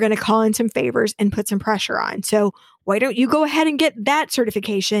we're going to call in some favors and put some pressure on. So why don't you go ahead and get that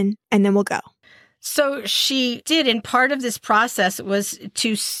certification and then we'll go. So she did, and part of this process was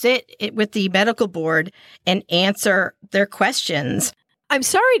to sit with the medical board and answer their questions. I'm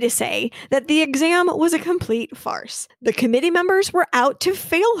sorry to say that the exam was a complete farce. The committee members were out to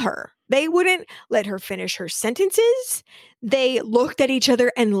fail her. They wouldn't let her finish her sentences. They looked at each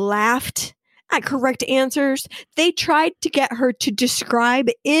other and laughed at correct answers. They tried to get her to describe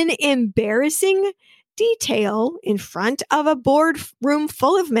in embarrassing detail in front of a board room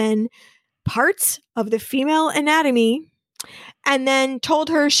full of men parts of the female anatomy, and then told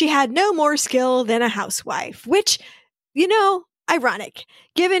her she had no more skill than a housewife, which, you know, ironic,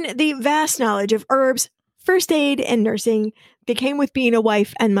 given the vast knowledge of herbs, first aid, and nursing that came with being a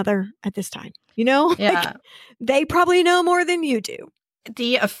wife and mother at this time. You know, Yeah. They probably know more than you do.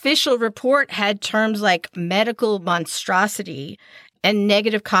 The official report had terms like medical monstrosity and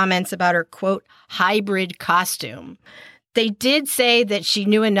negative comments about her, quote, hybrid costume. They did say that she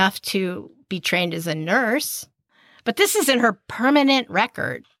knew enough to be trained as a nurse, but this is in her permanent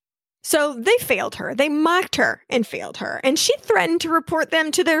record. So they failed her. They mocked her and failed her. And she threatened to report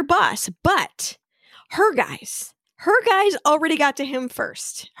them to their boss. But her guys already got to him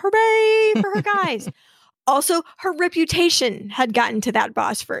first. Hooray for her guys. Also, her reputation had gotten to that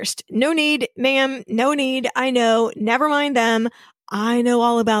boss first. No need, ma'am. No need. I know. Never mind them. I know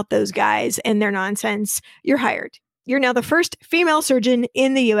all about those guys and their nonsense. You're hired. You're now the first female surgeon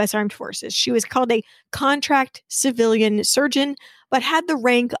in the U.S. Armed Forces. She was called a contract civilian surgeon, but had the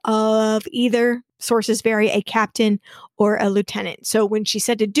rank of either, sources vary, a captain or a lieutenant. So when she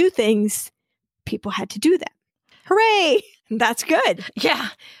said to do things, people had to do them. Hooray! That's good. Yeah.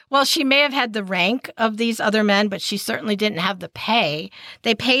 Well, she may have had the rank of these other men, but she certainly didn't have the pay.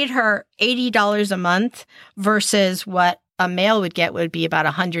 They paid her $80 a month versus what a male would get would be about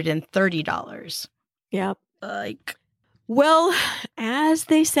 $130. Yep. Like, well, as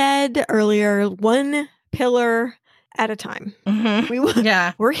they said earlier, one pillar at a time.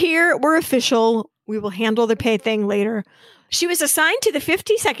 Yeah. We're here. We're official. We will handle the pay thing later. She was assigned to the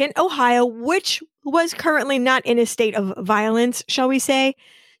 52nd Ohio, which was currently not in a state of violence, shall we say.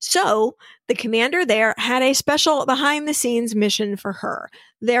 So the commander there had a special behind-the-scenes mission for her.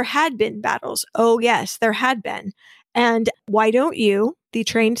 There had been battles. Oh, yes, there had been. And why don't you, the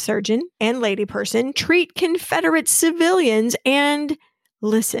trained surgeon and lady person, treat Confederate civilians and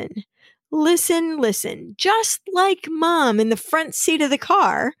listen, just like mom in the front seat of the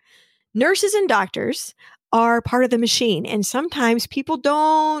car, nurses and doctors are part of the machine. And sometimes people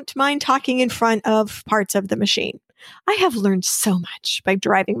don't mind talking in front of parts of the machine. I have learned so much by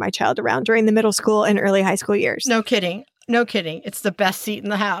driving my child around during the middle school and early high school years. No kidding. No kidding. It's the best seat in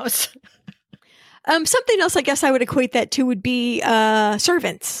the house. Something else I guess I would equate that to would be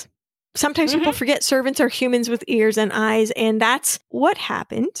servants. Sometimes people forget servants are humans with ears and eyes, and that's what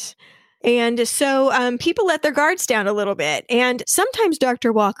happened. And so people let their guards down a little bit. And sometimes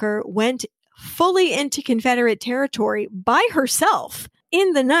Dr. Walker went fully into Confederate territory by herself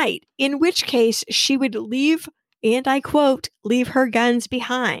in the night, in which case she would leave, and I quote, leave her guns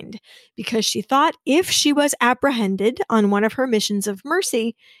behind, because she thought if she was apprehended on one of her missions of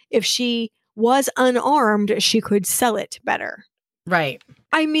mercy, if she was unarmed, she could sell it better. Right.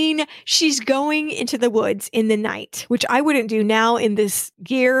 I mean, she's going into the woods in the night, which I wouldn't do now in this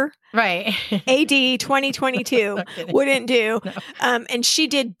year. Right. AD 2022 wouldn't do. No. And she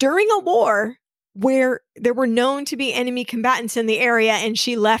did during a war where there were known to be enemy combatants in the area, and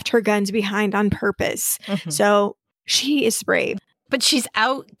she left her guns behind on purpose. So she is brave. But she's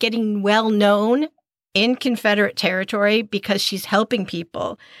out getting well known in Confederate territory because she's helping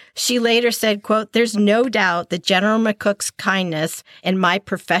people. She later said, quote, "There's no doubt that General McCook's kindness and my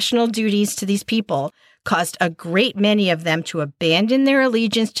professional duties to these people caused a great many of them to abandon their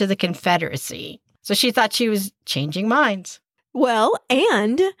allegiance to the Confederacy." So she thought she was changing minds. Well,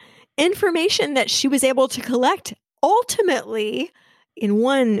 and information that she was able to collect ultimately, in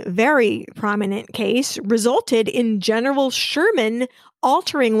one very prominent case, resulted in General Sherman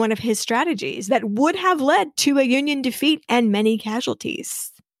altering one of his strategies that would have led to a Union defeat and many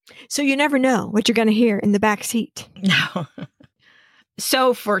casualties. So you never know what you're going to hear in the back seat. No.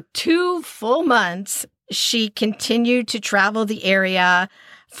 So for 2 full months, she continued to travel the area,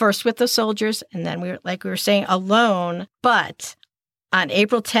 first with the soldiers, and then, we were saying, alone. But on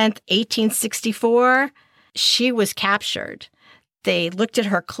April 10th, 1864, she was captured. They looked at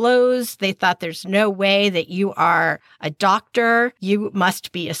her clothes. They thought, there's no way that you are a doctor. You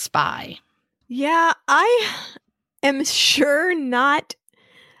must be a spy. Yeah, I am sure not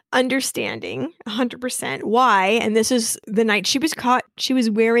understanding 100% why. And this is the night she was caught. She was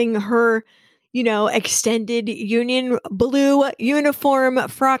wearing her, extended Union blue uniform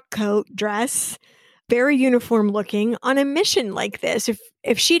frock coat dress, very uniform looking, on a mission like this.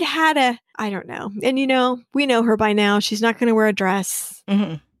 If she'd had I don't know. And we know her by now. She's not going to wear a dress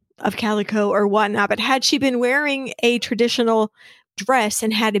of calico or whatnot. But had she been wearing a traditional dress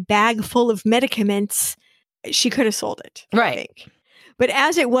and had a bag full of medicaments, she could have sold it. Right. I think. But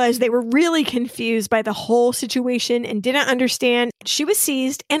as it was, they were really confused by the whole situation and didn't understand. She was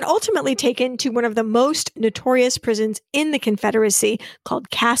seized and ultimately taken to one of the most notorious prisons in the Confederacy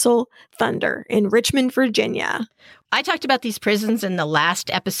called Castle Thunder in Richmond, Virginia. I talked about these prisons in the last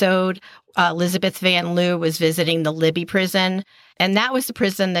episode. Elizabeth Van Lew was visiting the Libby prison, and that was the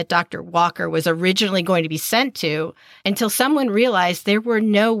prison that Dr. Walker was originally going to be sent to until someone realized there were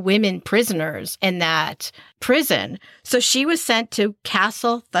no women prisoners in that prison. So she was sent to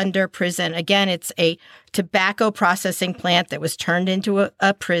Castle Thunder Prison. Again, it's a tobacco processing plant that was turned into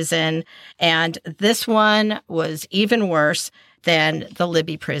a prison, and this one was even worse than the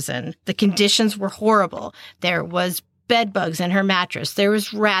Libby prison. The conditions were horrible. There was bed bugs in her mattress. There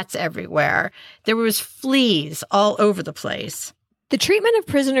was rats everywhere. There was fleas all over the place. The treatment of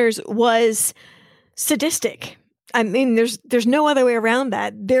prisoners was sadistic. I mean, there's no other way around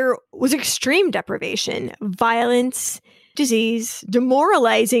that. There was extreme deprivation, violence, disease,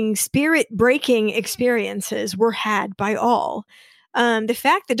 demoralizing, spirit-breaking experiences were had by all. The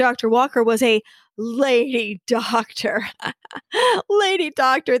fact that Dr. Walker was a lady doctor,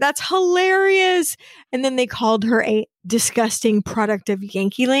 that's hilarious. And then they called her a disgusting product of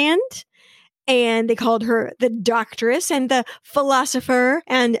Yankee Land. And they called her the doctress and the philosopher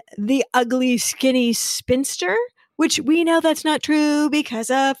and the ugly, skinny spinster, which we know that's not true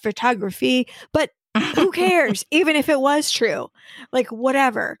because of photography. But who cares? Even if it was true,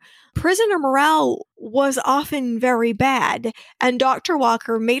 whatever. Prisoner morale was often very bad, and Dr.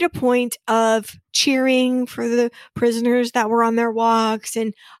 Walker made a point of cheering for the prisoners that were on their walks,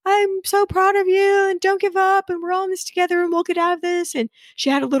 and I'm so proud of you, and don't give up, and we're all in this together, and we'll get out of this. And she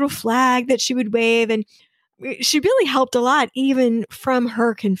had a little flag that she would wave, and she really helped a lot, even from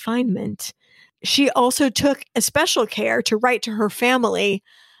her confinement. She also took a special care to write to her family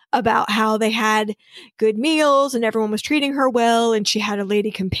about how they had good meals and everyone was treating her well, and she had a lady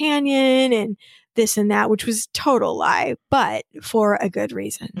companion and this and that, which was total lie, but for a good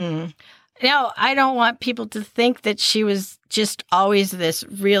reason. Now, I don't want people to think that she was just always this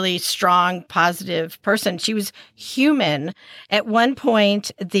really strong, positive person. She was human. At one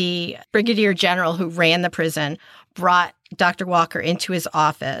point, the brigadier general who ran the prison brought Dr. Walker into his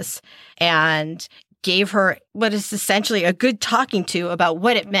office and gave her what is essentially a good talking to about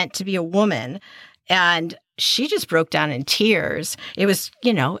what it meant to be a woman. And she just broke down in tears. It was,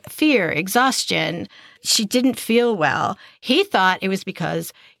 fear, exhaustion. She didn't feel well. He thought it was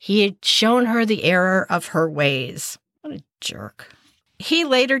because he had shown her the error of her ways. What a jerk. He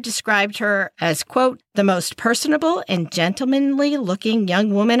later described her as, quote, the most personable and gentlemanly looking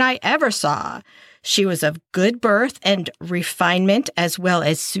young woman I ever saw. She was of good birth and refinement as well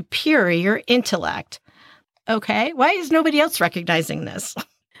as superior intellect. Okay, why is nobody else recognizing this?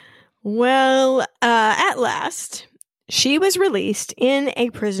 Well, at last, she was released in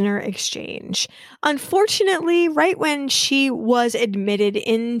a prisoner exchange. Unfortunately, right when she was admitted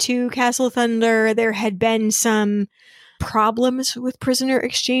into Castle Thunder, there had been some problems with prisoner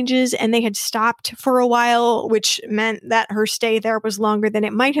exchanges, and they had stopped for a while, which meant that her stay there was longer than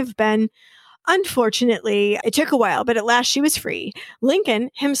it might have been. Unfortunately, it took a while, but at last she was free.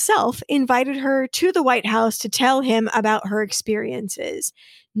 Lincoln himself invited her to the White House to tell him about her experiences.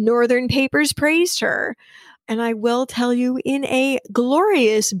 Northern papers praised her. And I will tell you, in a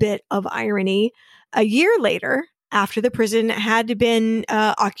glorious bit of irony, a year later, after the prison had been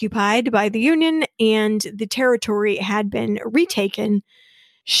occupied by the Union and the territory had been retaken,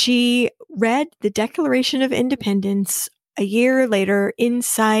 she read the Declaration of Independence a year later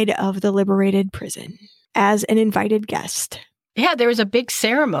inside of the liberated prison as an invited guest. Yeah, there was a big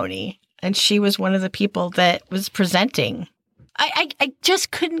ceremony, and she was one of the people that was presenting. I just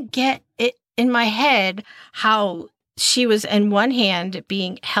couldn't get it in my head how she was, in one hand,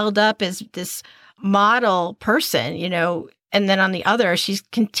 being held up as this model person, and then on the other, she's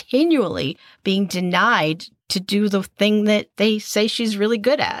continually being denied to do the thing that they say she's really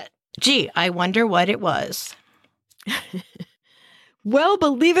good at. Gee, I wonder what it was. Well,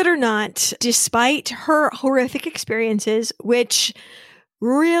 believe it or not, despite her horrific experiences, which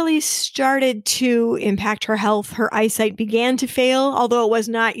really started to impact her health, her eyesight began to fail, although it was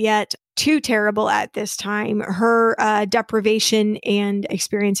not yet too terrible at this time. Her deprivation and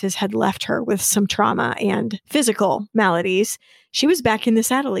experiences had left her with some trauma and physical maladies. She was back in the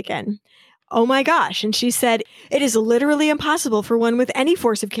saddle again. Oh my gosh. And she said, it is literally impossible for one with any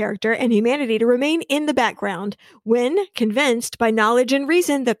force of character and humanity to remain in the background when convinced by knowledge and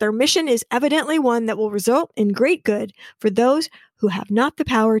reason that their mission is evidently one that will result in great good for those who have not the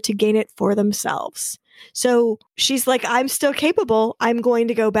power to gain it for themselves. So she's like, I'm still capable. I'm going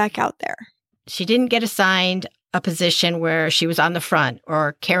to go back out there. She didn't get assigned a position where she was on the front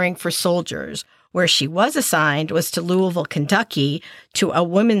or caring for soldiers. Where she was assigned was to Louisville, Kentucky, to a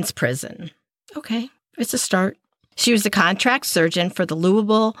women's prison. Okay, it's a start. She was a contract surgeon for the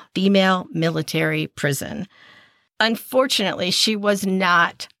Louisville Female Military Prison. Unfortunately, she was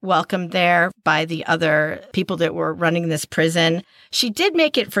not welcomed there by the other people that were running this prison. She did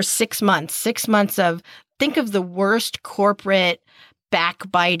make it for 6 months, 6 months of, think of the worst corporate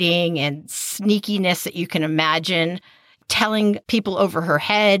backbiting and sneakiness that you can imagine, telling people over her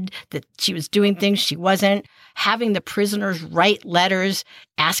head that she was doing things she wasn't, having the prisoners write letters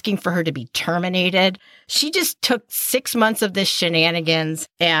asking for her to be terminated. She just took 6 months of this shenanigans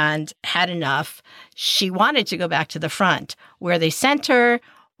and had enough. She wanted to go back to the front. Where they sent her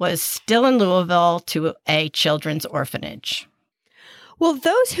was still in Louisville to a children's orphanage. Well,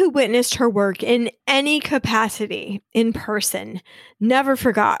 those who witnessed her work in any capacity in person never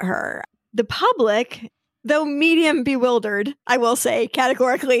forgot her. The public, though medium bewildered, I will say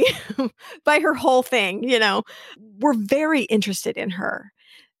categorically, by her whole thing, were very interested in her.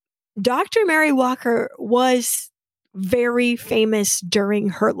 Dr. Mary Walker was very famous during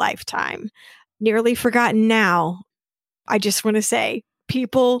her lifetime. Nearly forgotten now. I just want to say,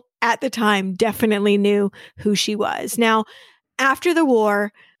 people at the time definitely knew who she was. Now, after the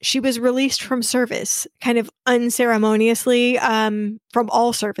war, she was released from service, kind of unceremoniously, from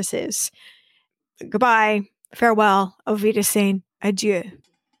all services. Goodbye, farewell, auf Wiedersehen, adieu.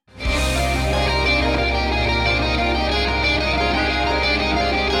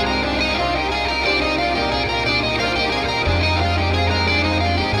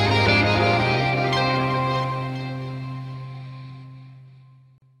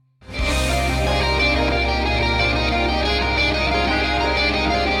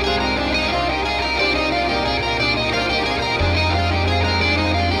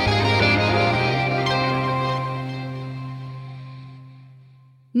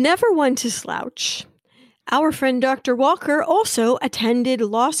 Never one to slouch. Our friend Dr. Walker also attended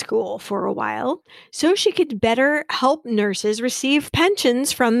law school for a while so she could better help nurses receive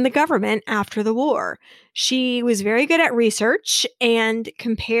pensions from the government after the war. She was very good at research and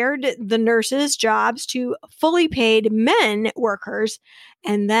compared the nurses' jobs to fully paid men workers,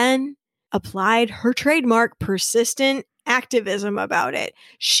 and then applied her trademark persistent activism about it.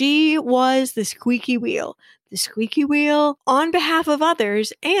 She was the squeaky wheel on behalf of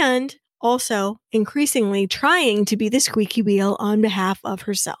others, and also increasingly trying to be the squeaky wheel on behalf of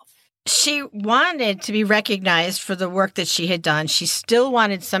herself. She wanted to be recognized for the work that she had done. She still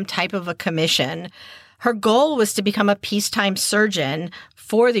wanted some type of a commission. Her goal was to become a peacetime surgeon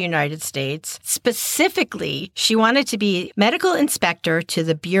for the United States. Specifically, she wanted to be medical inspector to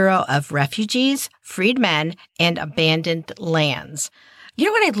the Bureau of Refugees, Freedmen, and Abandoned Lands. You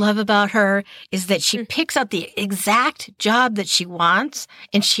know what I love about her is that she picks out the exact job that she wants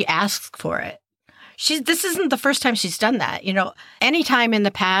and she asks for it. This isn't the first time she's done that. You know, anytime in the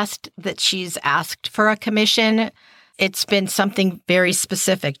past that she's asked for a commission, it's been something very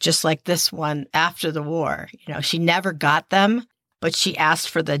specific, just like this one after the war. You know, she never got them, but she asked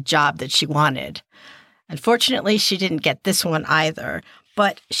for the job that she wanted. Unfortunately, she didn't get this one either,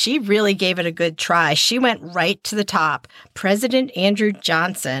 but she really gave it a good try. She went right to the top. President Andrew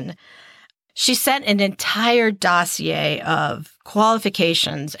Johnson, she sent an entire dossier of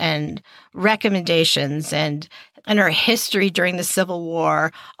qualifications and recommendations and her history during the Civil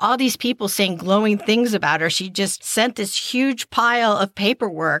War, all these people saying glowing things about her. She just sent this huge pile of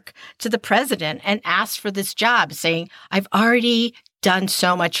paperwork to the president and asked for this job, saying, I've already done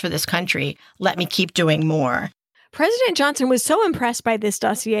so much for this country. Let me keep doing more. President Johnson was so impressed by this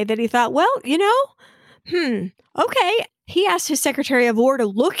dossier that he thought, well, okay. He asked his Secretary of War to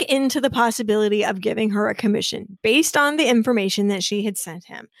look into the possibility of giving her a commission based on the information that she had sent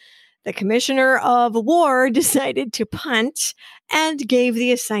him. The Commissioner of War decided to punt and gave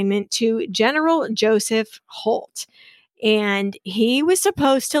the assignment to General Joseph Holt. And he was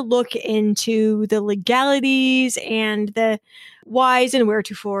supposed to look into the legalities and the whys and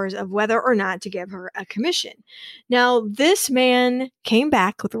wherefores of whether or not to give her a commission. Now, this man came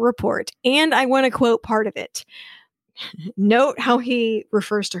back with a report, and I want to quote part of it. Note how he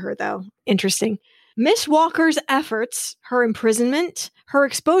refers to her, though. Interesting. Miss Walker's efforts, her imprisonment, her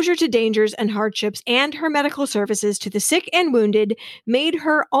exposure to dangers and hardships, and her medical services to the sick and wounded made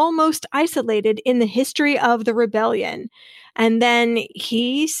her almost isolated in the history of the rebellion. And then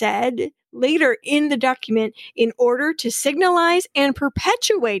he said later in the document, in order to signalize and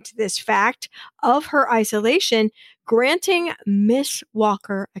perpetuate this fact of her isolation, granting Miss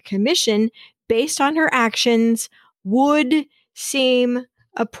Walker a commission based on her actions would seem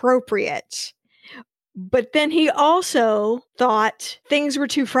appropriate. But then he also thought things were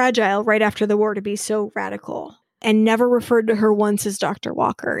too fragile right after the war to be so radical, and never referred to her once as Dr.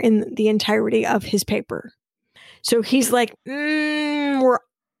 Walker in the entirety of his paper. So he's like, I'm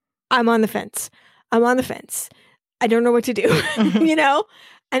on the fence. I don't know what to do,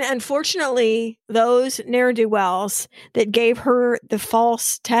 And unfortunately, those ne'er-do-wells that gave her the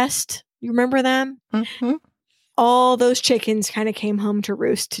false test, you remember them? Mm-hmm. All those chickens kind of came home to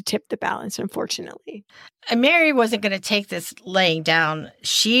roost to tip the balance, unfortunately. And Mary wasn't going to take this laying down.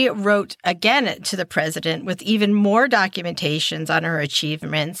 She wrote again to the president with even more documentations on her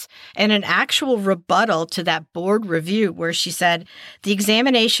achievements and an actual rebuttal to that board review where she said the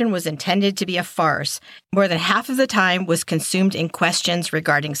examination was intended to be a farce. More than half of the time was consumed in questions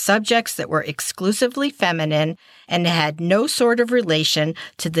regarding subjects that were exclusively feminine and had no sort of relation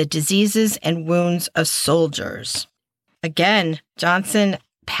to the diseases and wounds of soldiers. Again, Johnson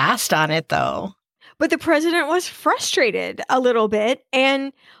passed on it, though. But the president was frustrated a little bit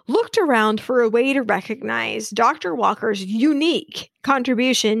and looked around for a way to recognize Dr. Walker's unique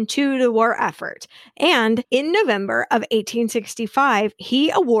contribution to the war effort. And in November of 1865,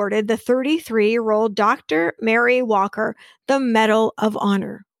 he awarded the 33-year-old Dr. Mary Walker the Medal of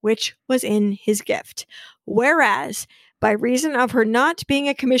Honor, which was in his gift. Whereas, by reason of her not being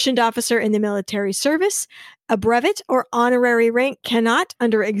a commissioned officer in the military service, a brevet or honorary rank cannot,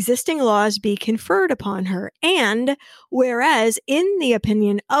 under existing laws, be conferred upon her. And whereas, in the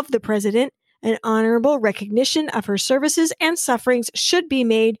opinion of the president, an honorable recognition of her services and sufferings should be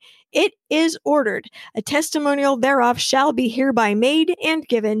made, it is ordered. A testimonial thereof shall be hereby made and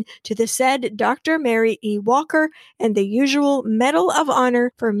given to the said Dr. Mary E. Walker, and the usual Medal of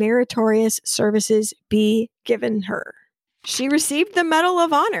Honor for meritorious services be given her. She received the Medal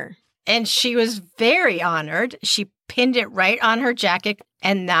of Honor. And she was very honored. She pinned it right on her jacket,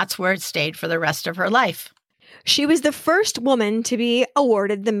 and that's where it stayed for the rest of her life. She was the first woman to be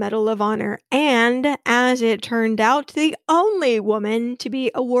awarded the Medal of Honor, and as it turned out, the only woman to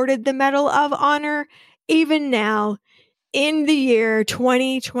be awarded the Medal of Honor even now in the year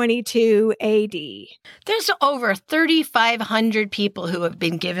 2022 AD. There's over 3,500 people who have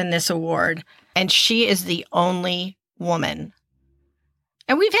been given this award, and she is the only woman.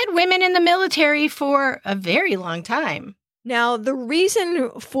 And we've had women in the military for a very long time. Now, the reason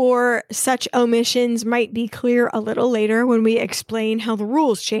for such omissions might be clear a little later when we explain how the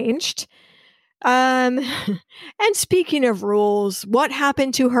rules changed. And speaking of rules, what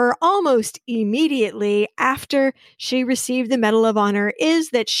happened to her almost immediately after she received the Medal of Honor is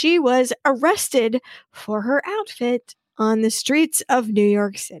that she was arrested for her outfit on the streets of New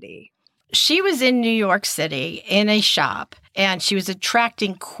York City. She was in New York City in a shop, and she was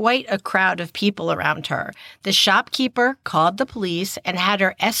attracting quite a crowd of people around her. The shopkeeper called the police and had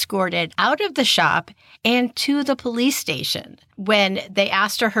her escorted out of the shop and to the police station. When they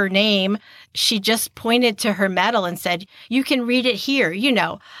asked her name, she just pointed to her medal and said, "You can read it here,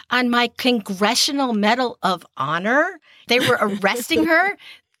 on my Congressional Medal of Honor." They were arresting her.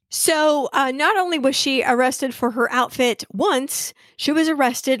 So not only was she arrested for her outfit once, she was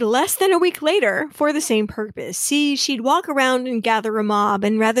arrested less than a week later for the same purpose. See, she'd walk around and gather a mob,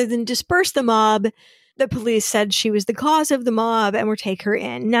 and rather than disperse the mob, the police said she was the cause of the mob and would take her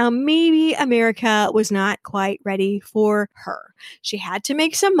in. Now, maybe America was not quite ready for her. She had to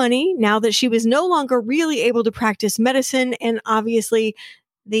make some money now that she was no longer really able to practice medicine, and obviously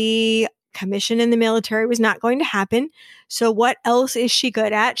the commission in the military was not going to happen. So what else is she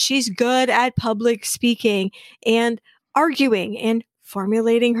good at? She's good at public speaking and arguing and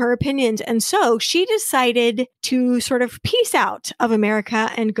formulating her opinions. And so she decided to sort of peace out of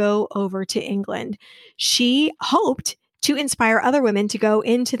America and go over to England. She hoped to inspire other women to go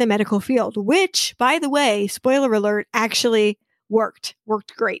into the medical field, which, by the way, spoiler alert, actually worked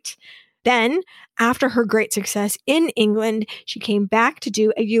great. Then, after her great success in England, she came back to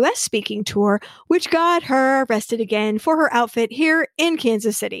do a U.S. speaking tour, which got her arrested again for her outfit here in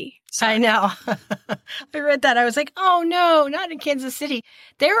Kansas City. I know. I read that. I was like, oh no, not in Kansas City.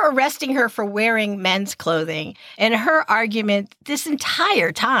 They're arresting her for wearing men's clothing. And her argument this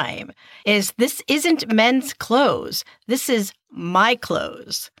entire time is, this isn't men's clothes. This is my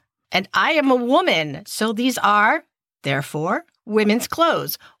clothes. And I am a woman. So these are, therefore, women's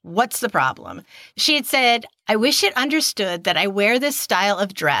clothes. What's the problem? She had said, "I wish it understood that I wear this style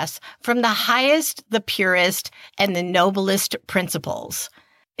of dress from the highest, the purest, and the noblest principles."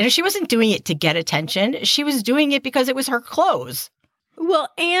 She wasn't doing it to get attention. She was doing it because it was her clothes. Well,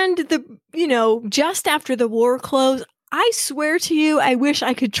 and just after the war clothes, I swear to you, I wish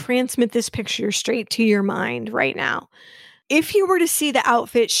I could transmit this picture straight to your mind right now. If you were to see the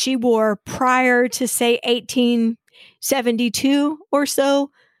outfit she wore prior to, say, 1872 or so,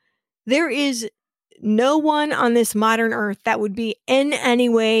 there is no one on this modern earth that would be in any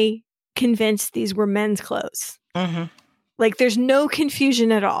way convinced these were men's clothes. Mm-hmm. Like, there's no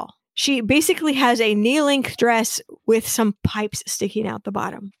confusion at all. She basically has a knee-length dress with some pipes sticking out the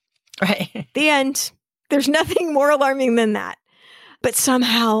bottom. Right. The end. There's nothing more alarming than that. But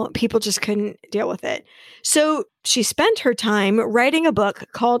somehow people just couldn't deal with it. So she spent her time writing a book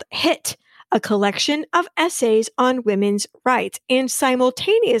called Hit, a collection of essays on women's rights, and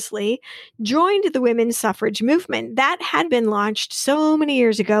simultaneously joined the women's suffrage movement that had been launched so many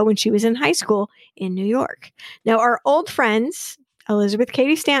years ago when she was in high school in New York. Now, our old friends, Elizabeth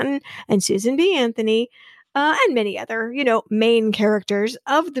Cady Stanton and Susan B. Anthony, and many other, main characters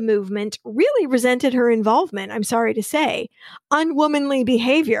of the movement really resented her involvement, I'm sorry to say. Unwomanly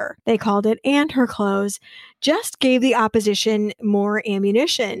behavior, they called it, and her clothes just gave the opposition more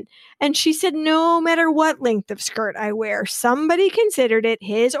ammunition. And she said, no matter what length of skirt I wear, somebody considered it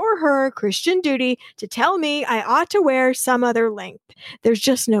his or her Christian duty to tell me I ought to wear some other length. There's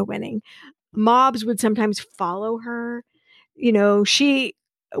just no winning. Mobs would sometimes follow her. She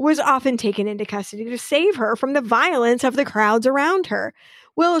was often taken into custody to save her from the violence of the crowds around her.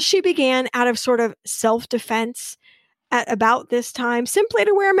 Well, she began out of sort of self-defense at about this time simply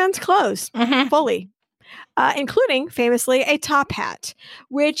to wear men's clothes fully, including famously a top hat,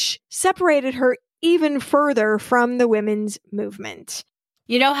 which separated her even further from the women's movement.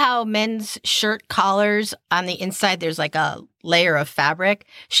 You know how men's shirt collars on the inside, there's like a layer of fabric?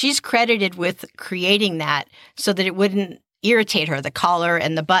 She's credited with creating that so that it wouldn't irritate her. The collar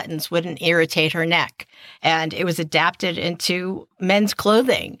and the buttons wouldn't irritate her neck. And it was adapted into men's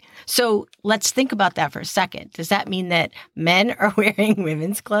clothing. So let's think about that for a second. Does that mean that men are wearing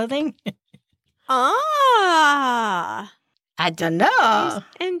women's clothing? I don't know. Ladies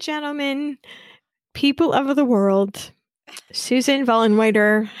and gentlemen, People of the world, Susan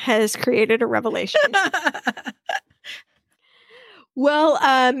Vollenweider has created a revelation. Well,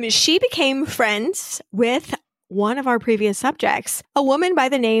 she became friends with one of our previous subjects, a woman by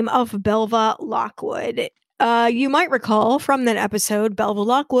the name of Belva Lockwood. You might recall from that episode, Belva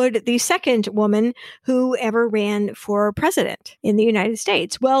Lockwood, the second woman who ever ran for president in the United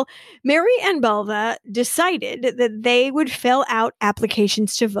States. Well, Mary and Belva decided that they would fill out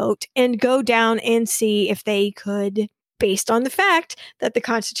applications to vote and go down and see if they could, based on the fact that the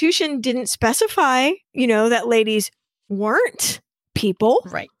Constitution didn't specify, that ladies weren't people,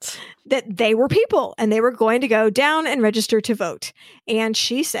 right? That they were people and they were going to go down and register to vote. And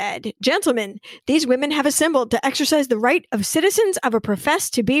she said, "Gentlemen, these women have assembled to exercise the right of citizens of a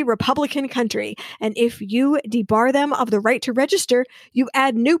professed to be Republican country. And if you debar them of the right to register, you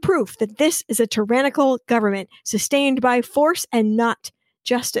add new proof that this is a tyrannical government sustained by force and not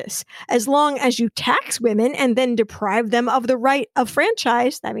justice. As long as you tax women and then deprive them of the right of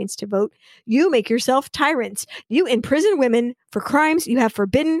franchise, that means to vote, you make yourself tyrants. You imprison women for crimes you have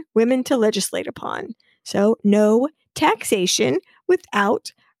forbidden women to legislate upon. So no taxation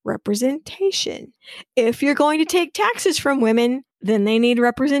without representation. If you're going to take taxes from women, then they need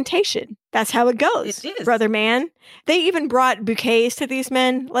representation. That's how it goes, It is. brother man. They even brought bouquets to these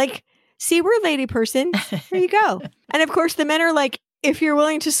men. Like, see, we're lady person. Here you go. And of course, the men are like, if you're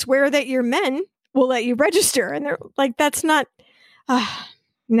willing to swear that you're men, we'll let you register. And they're like, that's not,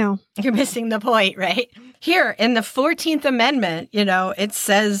 no. You're missing the point, right? Here in the 14th Amendment, it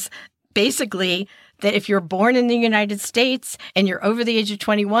says basically that if you're born in the United States and you're over the age of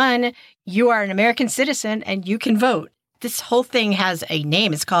 21, you are an American citizen and you can vote. This whole thing has a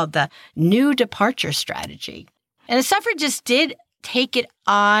name. It's called the New Departure Strategy. And the suffragists did take it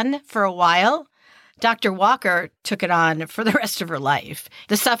on for a while. Dr. Walker took it on for the rest of her life.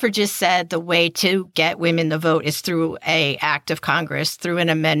 The suffragists said the way to get women to vote is through an act of Congress, through an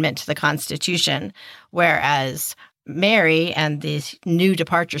amendment to the Constitution, whereas Mary and the New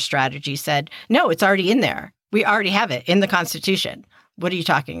Departure Strategy said, no, it's already in there. We already have it in the Constitution. What are you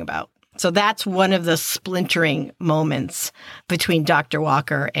talking about? So that's one of the splintering moments between Dr.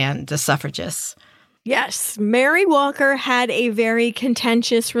 Walker and the suffragists. Yes, Mary Walker had a very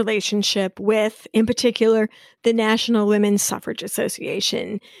contentious relationship with, in particular, the National Women's Suffrage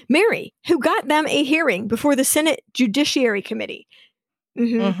Association. Mary, who got them a hearing before the Senate Judiciary Committee,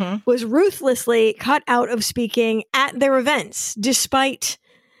 was ruthlessly cut out of speaking at their events, despite,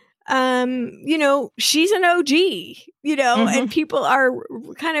 she's an OG, and people are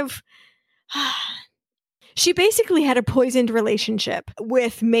kind of... She basically had a poisoned relationship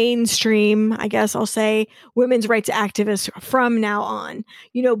with mainstream, I guess I'll say, women's rights activists from now on,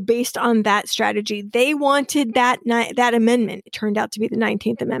 based on that strategy. They wanted that amendment. It turned out to be the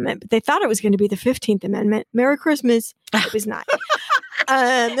 19th Amendment, but they thought it was going to be the 15th Amendment. Merry Christmas. It was not.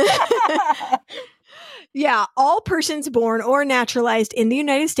 Yeah, all persons born or naturalized in the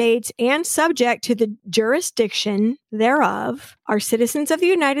United States and subject to the jurisdiction thereof are citizens of the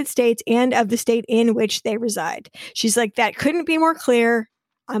United States and of the state in which they reside. She's like, that couldn't be more clear.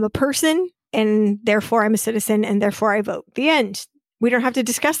 I'm a person and therefore I'm a citizen and therefore I vote. The end. We don't have to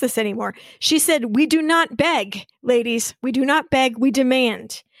discuss this anymore. She said, we do not beg, ladies. We do not beg. We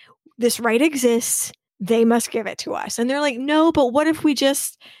demand. This right exists. They must give it to us. And they're like, no, but what if we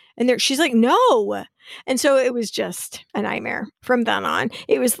just... And she's like, no. And so it was just a nightmare from then on.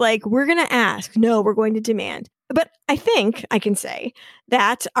 It was like, we're going to ask. No, we're going to demand. But I think I can say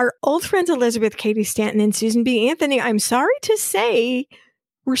that our old friends Elizabeth Cady Stanton and Susan B. Anthony, I'm sorry to say,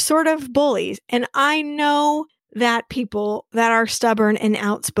 were sort of bullies. And I know that people that are stubborn and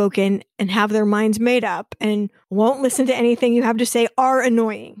outspoken and have their minds made up and won't listen to anything you have to say are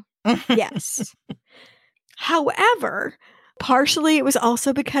annoying. Yes. However, partially it was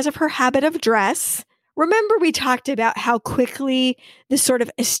also because of her habit of dress. Remember, we talked about how quickly this sort of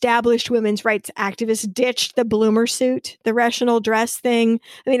established women's rights activists ditched the bloomer suit, the rational dress thing.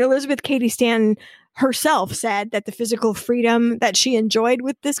 I mean, Elizabeth Cady Stanton herself said that the physical freedom that she enjoyed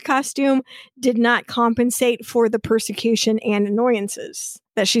with this costume did not compensate for the persecution and annoyances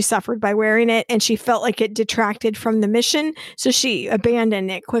that she suffered by wearing it. And she felt like it detracted from the mission. So she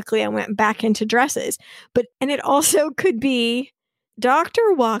abandoned it quickly and went back into dresses. And it also could be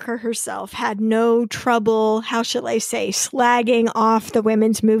Dr. Walker herself had no trouble, how shall I say, slagging off the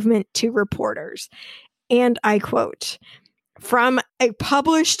women's movement to reporters. And I quote from a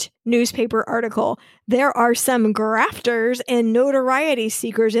published newspaper article, there are some grafters and notoriety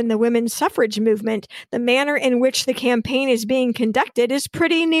seekers in the women's suffrage movement. The manner in which the campaign is being conducted is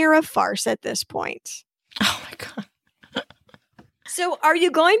pretty near a farce at this point. Oh my God. So are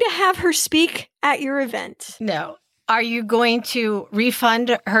you going to have her speak at your event? No. Are you going to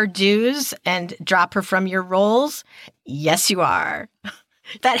refund her dues and drop her from your rolls? Yes, you are.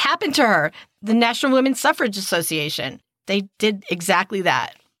 That happened to her. The National Women's Suffrage Association. They did exactly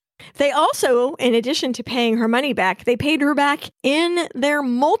that. They also, in addition to paying her money back, they paid her back in their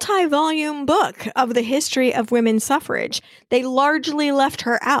multi-volume book of the history of women's suffrage. They largely left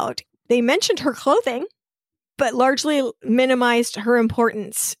her out. They mentioned her clothing, but largely minimized her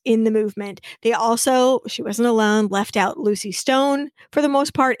importance in the movement. They also, she wasn't alone, left out Lucy Stone for the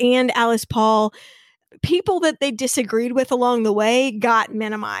most part and Alice Paul. People that they disagreed with along the way got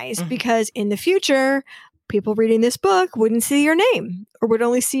minimized because in the future, people reading this book wouldn't see your name or would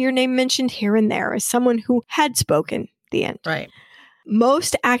only see your name mentioned here and there as someone who had spoken. The end. Right.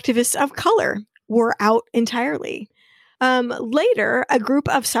 Most activists of color were out entirely. Later, a group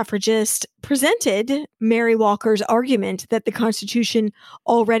of suffragists presented Mary Walker's argument that the Constitution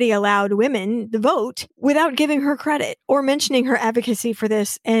already allowed women the vote without giving her credit or mentioning her advocacy for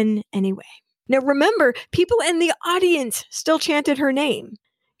this in any way. Now, remember, people in the audience still chanted her name.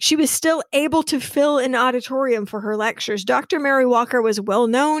 She was still able to fill an auditorium for her lectures. Dr. Mary Walker was well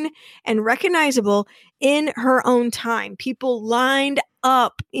known and recognizable in her own time. People lined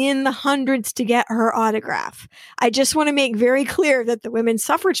up in the hundreds to get her autograph. I just want to make very clear that the women's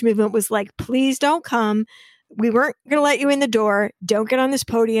suffrage movement was like, please don't come. We weren't going to let you in the door. Don't get on this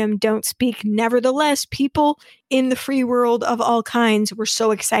podium. Don't speak. Nevertheless, people in the free world of all kinds were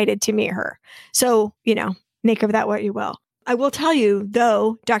so excited to meet her. So, make of that what you will. I will tell you,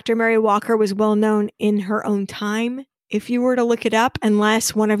 though, Dr. Mary Walker was well known in her own time. If you were to look it up,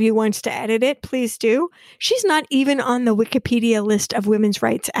 unless one of you wants to edit it, please do. She's not even on the Wikipedia list of women's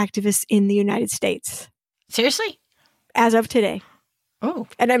rights activists in the United States. Seriously? As of today. Oh.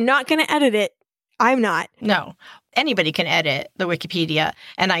 And I'm not going to edit it. I'm not. No. Anybody can edit the Wikipedia.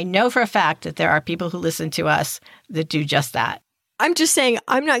 And I know for a fact that there are people who listen to us that do just that. I'm just saying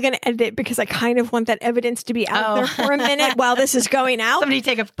I'm not going to edit it because I kind of want that evidence to be out there for a minute while this is going out. Somebody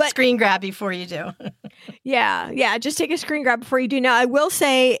take a screen grab before you do. Yeah. Just take a screen grab before you do. Now, I will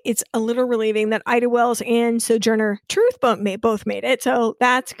say it's a little relieving that Ida Wells and Sojourner Truth both made it. So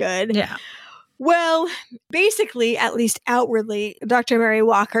that's good. Yeah. Well, basically, at least outwardly, Dr. Mary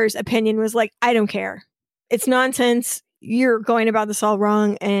Walker's opinion was like, I don't care. It's nonsense. You're going about this all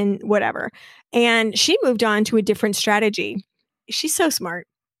wrong and whatever. And she moved on to a different strategy. She's so smart.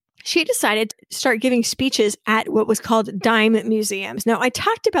 She decided to start giving speeches at what was called dime museums. Now, I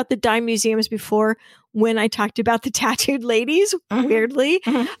talked about the dime museums before when I talked about the tattooed ladies, weirdly.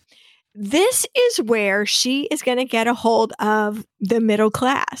 This is where she is going to get a hold of the middle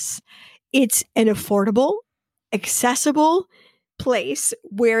class. It's an affordable, accessible place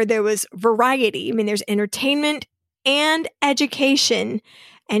where there was variety. I mean, there's entertainment and education.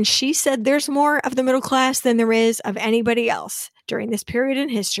 And she said there's more of the middle class than there is of anybody else during this period in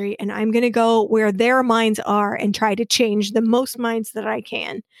history. And I'm going to go where their minds are and try to change the most minds that I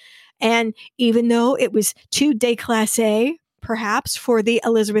can. And even though it was too déclassé, perhaps, for the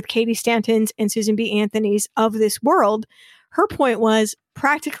Elizabeth Cady Stantons and Susan B. Anthonys of this world, her point was,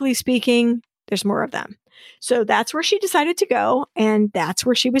 practically speaking, there's more of them. So that's where she decided to go. And that's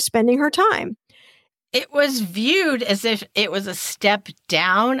where she was spending her time. It was viewed as if it was a step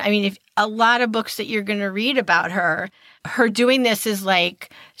down. I mean, if a lot of books that you're going to read about her doing this is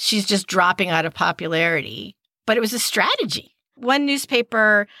like she's just dropping out of popularity. But it was a strategy. One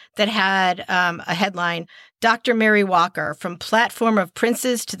newspaper that had a headline, Dr. Mary Walker, from platform of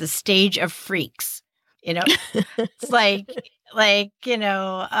princes to the stage of freaks. It's like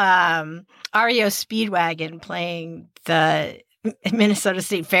REO Speedwagon playing the Minnesota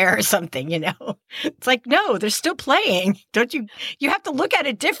State Fair or something, It's like, no, they're still playing. Don't you have to look at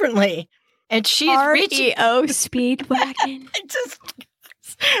it differently. And she's REO Speedwagon.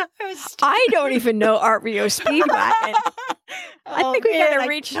 I don't even know REO Speedwagon. I think we got to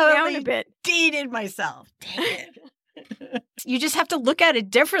reach down a bit. Dated myself. Dang it. You just have to look at it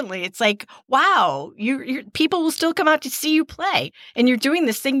differently. It's like, wow, people will still come out to see you play, and you're doing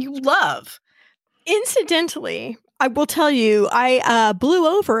this thing you love. Incidentally, I will tell you, I blew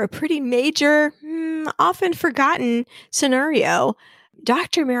over a pretty major, often forgotten scenario.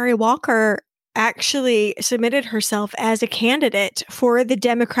 Dr. Mary Walker actually submitted herself as a candidate for the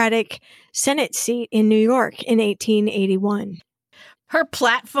Democratic Senate seat in New York in 1881. Her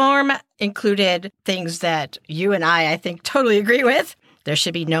platform included things that you and I think, totally agree with. There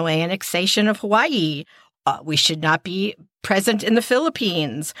should be no annexation of Hawaii. We should not be present in the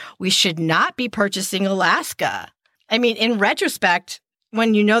Philippines. We should not be purchasing Alaska. I mean, in retrospect,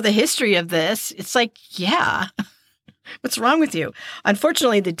 when you know the history of this, it's like, yeah, What's wrong with you?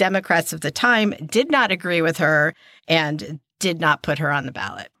 Unfortunately, the Democrats of the time did not agree with her and did not put her on the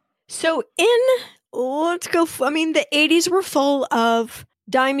ballot. So the 80s were full of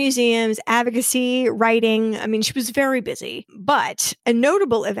dime museums, advocacy, writing. I mean, she was very busy. But a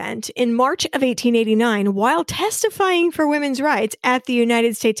notable event in March of 1889, while testifying for women's rights at the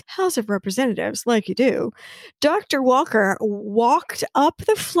United States House of Representatives, like you do, Dr. Walker walked up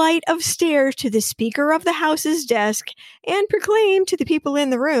the flight of stairs to the Speaker of the House's desk and proclaimed to the people in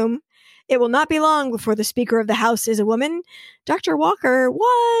the room, "It will not be long before the Speaker of the House is a woman." Dr. Walker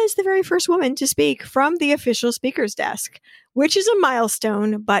was the very first woman to speak from the official speaker's desk, which is a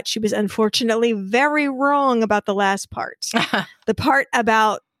milestone, but she was unfortunately very wrong about the last part. The part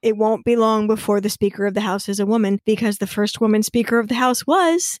about it won't be long before the Speaker of the House is a woman, because the first woman Speaker of the House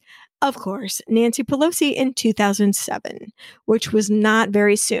was, of course, Nancy Pelosi in 2007, which was not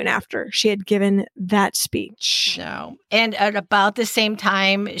very soon after she had given that speech. No. And at about the same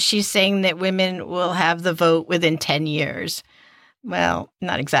time, she's saying that women will have the vote within 10 years. Well,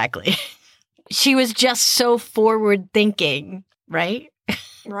 not exactly. She was just so forward thinking, right?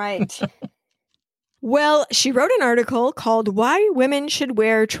 Right. Well, she wrote an article called "Why Women Should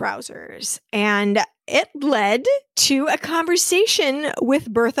Wear Trousers," and it led to a conversation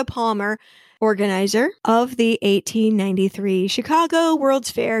with Bertha Palmer, organizer of the 1893 Chicago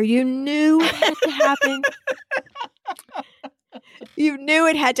World's Fair. You knew it had to happen. You knew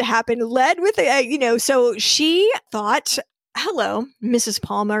it had to happen. Led with, so she thought, "Hello, Mrs.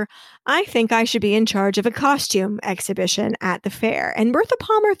 Palmer. I think I should be in charge of a costume exhibition at the fair." And Bertha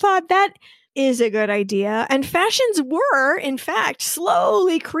Palmer thought that is a good idea. And fashions were, in fact,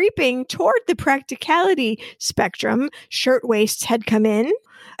 slowly creeping toward the practicality spectrum. Shirtwaists had come in.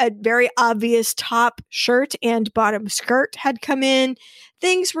 A very obvious top shirt and bottom skirt had come in.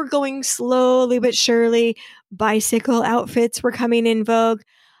 Things were going slowly but surely. Bicycle outfits were coming in vogue.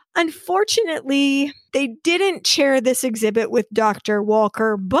 Unfortunately, they didn't share this exhibit with Dr.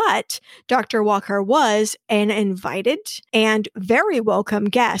 Walker, but Dr. Walker was an invited and very welcome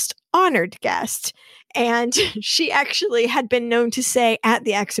guest, honored guest. And she actually had been known to say at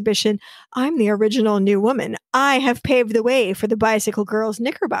the exhibition, "I'm the original New Woman. I have paved the way for the Bicycle Girls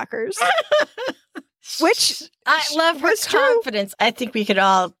Knickerbockers." Which I love her was true. confidence. I think we could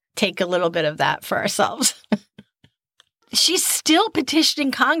all take a little bit of that for ourselves. She's still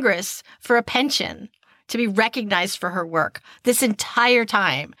petitioning Congress for a pension to be recognized for her work this entire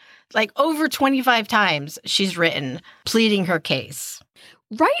time. Like over 25 times she's written pleading her case.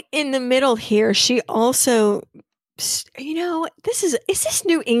 Right in the middle here, she also, is this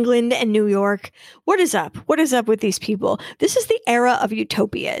New England and New York? What is up? What is up with these people? This is the era of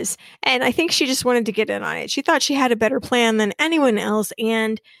utopias. And I think she just wanted to get in on it. She thought she had a better plan than anyone else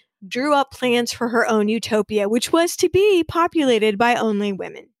and drew up plans for her own utopia, which was to be populated by only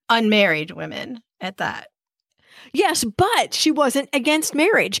women. Unmarried women at that. Yes, but she wasn't against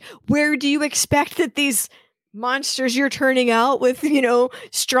marriage. Where do you expect that these monsters you're turning out with,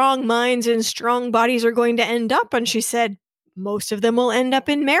 strong minds and strong bodies are going to end up? And she said, most of them will end up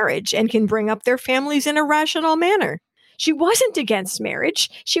in marriage and can bring up their families in a rational manner. She wasn't against marriage.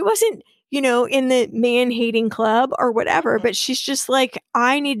 She wasn't, in the man-hating club or whatever, but she's just like,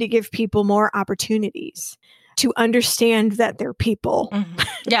 I need to give people more opportunities to understand that they're people. Mm-hmm.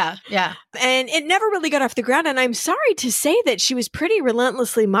 Yeah, yeah. And it never really got off the ground. And I'm sorry to say that she was pretty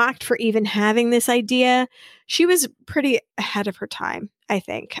relentlessly mocked for even having this idea. She was pretty ahead of her time, I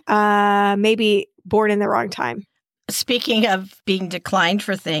think. Maybe born in the wrong time. Speaking of being declined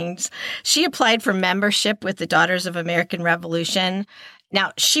for things, she applied for membership with the Daughters of American Revolution.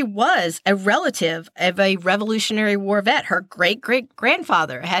 Now, she was a relative of a Revolutionary War vet. Her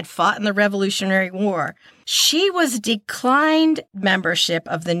great-great-grandfather had fought in the Revolutionary War. She was declined membership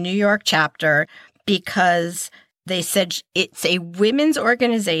of the New York chapter because they said it's a women's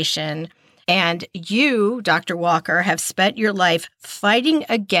organization, and you, Dr. Walker, have spent your life fighting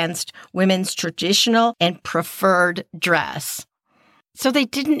against women's traditional and preferred dress. So they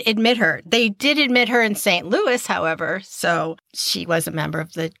didn't admit her. They did admit her in St. Louis, however, so she was a member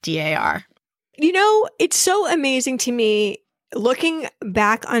of the DAR. It's so amazing to me looking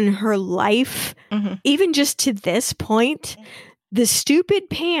back on her life, even just to this point. The stupid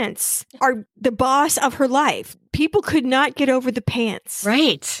pants are the boss of her life. People could not get over the pants.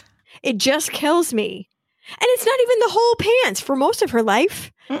 Right. It just kills me. And it's not even the whole pants for most of her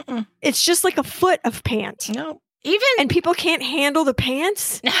life. Mm-mm. It's just like a foot of pant. No. And people can't handle the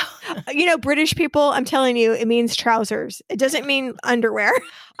pants. No. British people, I'm telling you, it means trousers. It doesn't mean underwear.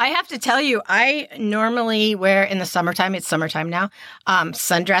 I have to tell you, I normally wear in the summertime, it's summertime now,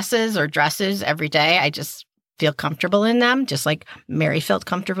 sundresses or dresses every day. I just feel comfortable in them, just like Mary felt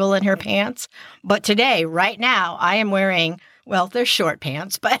comfortable in her pants. But today, right now, I am wearing, well, they're short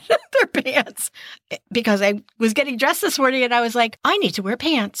pants, but they're pants because I was getting dressed this morning and I was like, I need to wear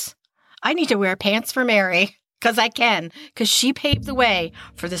pants. I need to wear pants for Mary because I can, because she paved the way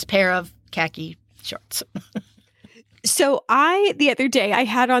for this pair of khaki shorts. So the other day, I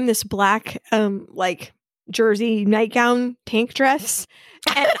had on this black, like jersey nightgown tank dress.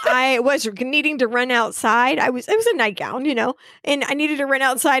 And I was needing to run outside. It was a nightgown, and I needed to run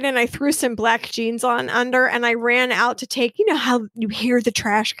outside, and I threw some black jeans on under, and I ran out to take, how you hear the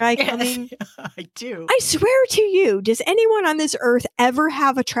trash guy coming? Yes, I do. I swear to you, does anyone on this earth ever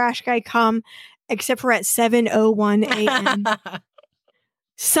have a trash guy come except for at 7:01 a.m.?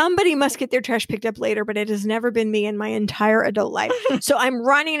 Somebody must get their trash picked up later, but it has never been me in my entire adult life. So I'm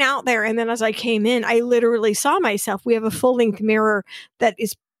running out there. And then as I came in, I literally saw myself. We have a full-length mirror that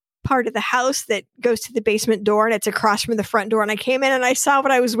is part of the house that goes to the basement door, and it's across from the front door. And I came in and I saw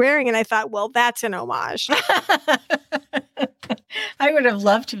what I was wearing, and I thought, well, that's an homage. I would have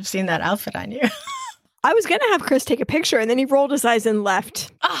loved to have seen that outfit on you. I was going to have Chris take a picture, and then he rolled his eyes and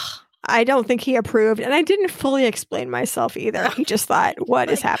left. Oh. I don't think he approved, and I didn't fully explain myself either. He just thought,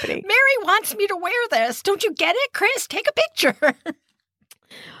 what is happening? Mary wants me to wear this. Don't you get it, Chris? Take a picture.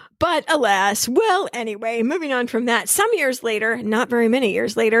 But alas, well, anyway, moving on from that, some years later, not very many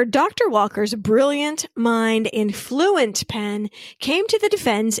years later, Dr. Walker's brilliant mind and fluent pen came to the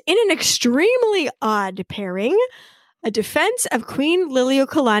defense in an extremely odd pairing. A defense of Queen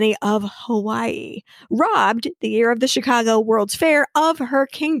Liliuokalani of Hawaii, robbed the year of the Chicago World's Fair of her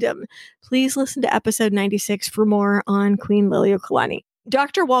kingdom. Please listen to episode 96 for more on Queen Liliuokalani.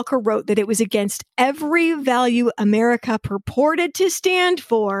 Dr. Walker wrote that it was against every value America purported to stand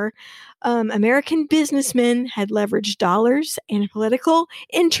for. American businessmen had leveraged dollars and political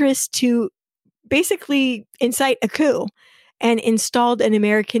interest to basically incite a coup and installed an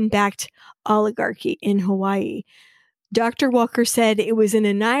American-backed oligarchy in Hawaii. Dr. Walker said it was an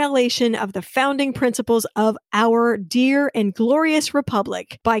annihilation of the founding principles of our dear and glorious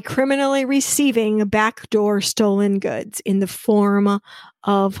republic by criminally receiving backdoor stolen goods in the form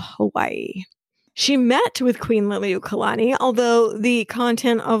of Hawaii. She met with Queen Liliuokalani, although the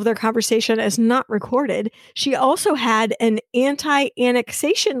content of their conversation is not recorded. She also had an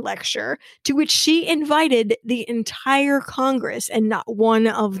anti-annexation lecture to which she invited the entire Congress, and not one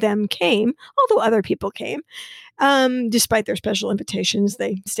of them came, although other people came. Despite their special invitations,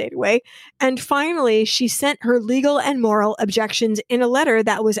 they stayed away. And finally, she sent her legal and moral objections in a letter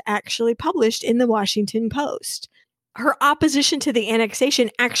that was actually published in the Washington Post. Her opposition to the annexation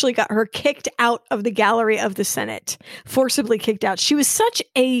actually got her kicked out of the gallery of the Senate, forcibly kicked out. She was such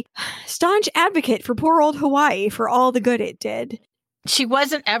a staunch advocate for poor old Hawaii, for all the good it did. She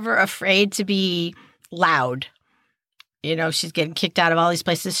wasn't ever afraid to be loud. She's getting kicked out of all these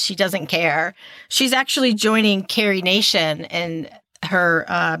places. She doesn't care. She's actually joining Carrie Nation and her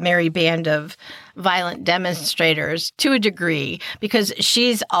merry band of violent demonstrators to a degree, because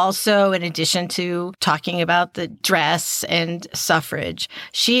she's also, in addition to talking about the dress and suffrage,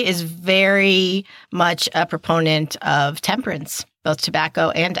 she is very much a proponent of temperance, both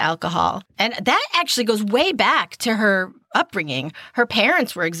tobacco and alcohol. And that actually goes way back to her upbringing. Her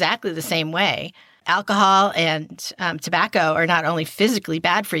parents were exactly the same way. Alcohol and tobacco are not only physically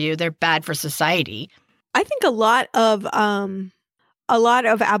bad for you, they're bad for society. I think a lot of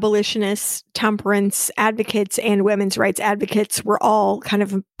abolitionists, temperance advocates, and women's rights advocates were all kind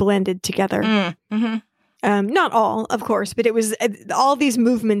of blended together. Mm-hmm. Not all, of course, but it was all these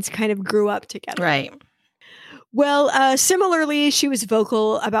movements kind of grew up together. Right. Well, similarly, she was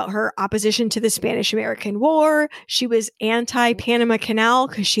vocal about her opposition to the Spanish-American War. She was anti-Panama Canal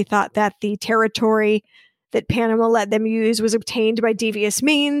because she thought that the territory that Panama let them use was obtained by devious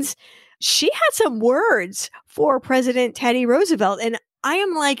means. She had some words for President Teddy Roosevelt, and I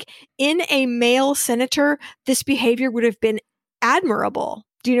am like, in a male senator, this behavior would have been admirable.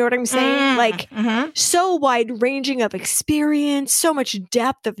 Do you know what I'm saying? So wide-ranging of experience, so much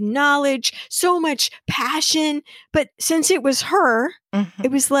depth of knowledge, so much passion. But since it was her,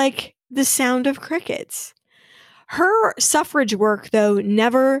 it was like the sound of crickets. Her suffrage work, though,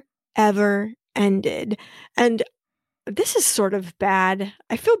 never, ever ended. And this is sort of bad.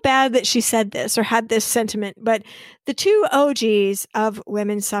 I feel bad that she said this or had this sentiment, but the two OGs of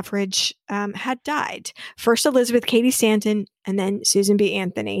women's suffrage had died. First Elizabeth Cady Stanton, and then Susan B.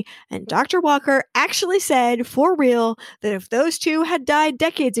 Anthony. And Dr. Walker actually said, for real, that if those two had died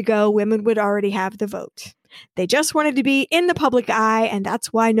decades ago, women would already have the vote. They just wanted to be in the public eye, and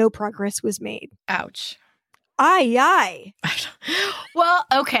that's why no progress was made. Ouch. Aye. Well,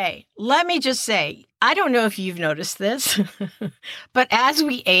 okay. Let me just say, I don't know if you've noticed this, but as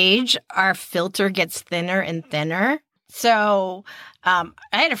we age, our filter gets thinner and thinner. So I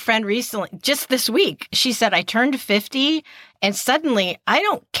had a friend recently, just this week, she said, I turned 50 and suddenly I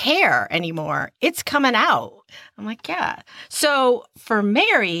don't care anymore. It's coming out. I'm like, yeah. So for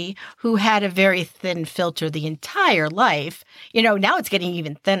Mary, who had a very thin filter the entire life, now it's getting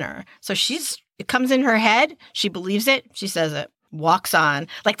even thinner. So it comes in her head. She believes it. She says it. Walks on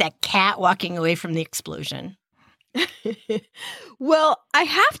like that cat walking away from the explosion. Well, I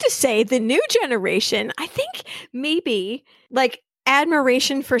have to say the new generation, I think maybe like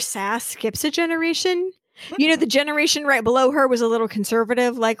admiration for sass skips a generation. The generation right below her was a little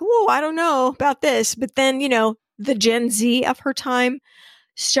conservative, like, whoa, I don't know about this. But then, the Gen Z of her time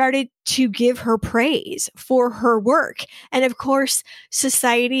started to give her praise for her work. And of course,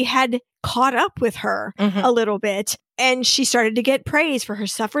 society had caught up with her a little bit. And she started to get praise for her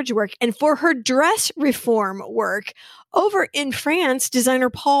suffrage work and for her dress reform work. Over in France,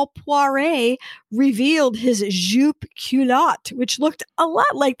 designer Paul Poiret revealed his jupe culotte, which looked a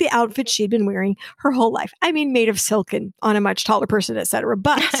lot like the outfit she'd been wearing her whole life. I mean, made of silken on a much taller person, etc.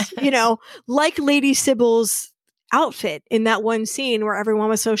 But, like Lady Sybil's outfit in that one scene where everyone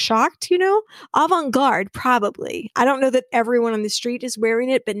was so shocked, avant-garde, probably. I don't know that everyone on the street is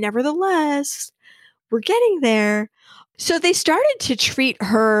wearing it, but nevertheless, we're getting there. So they started to treat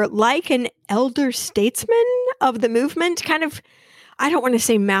her like an elder statesman of the movement, kind of, I don't want to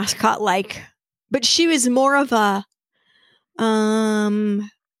say mascot-like, but she was more of a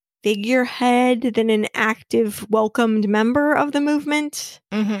figurehead than an active, welcomed member of the movement.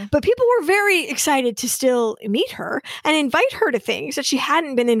 But people were very excited to still meet her and invite her to things that she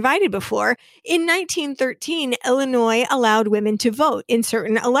hadn't been invited before. In 1913, Illinois allowed women to vote in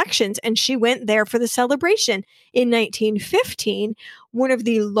certain elections, and she went there for the celebration. In 1915, one of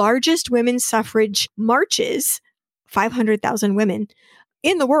the largest women's suffrage marches, 500,000 women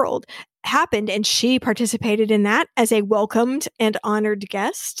in the world, happened, and she participated in that as a welcomed and honored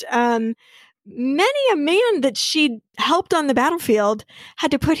guest. Many a man that she helped on the battlefield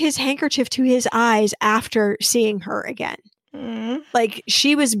had to put his handkerchief to his eyes after seeing her again. Like,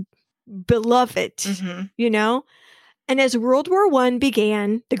 she was beloved, And as World War I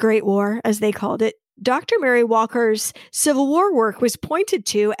began, the Great War, as they called it, Dr. Mary Walker's Civil War work was pointed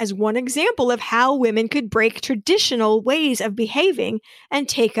to as one example of how women could break traditional ways of behaving and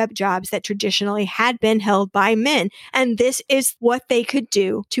take up jobs that traditionally had been held by men. And this is what they could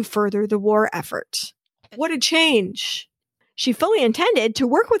do to further the war effort. What a change. She fully intended to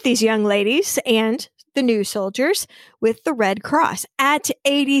work with these young ladies and the new soldiers with the Red Cross at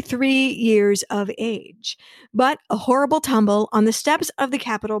 83 years of age. But a horrible tumble on the steps of the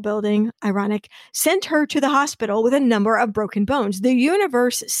Capitol building, ironic, sent her to the hospital with a number of broken bones. The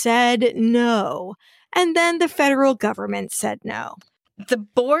universe said no. And then the federal government said no. The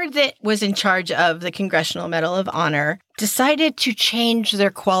board that was in charge of the Congressional Medal of Honor decided to change their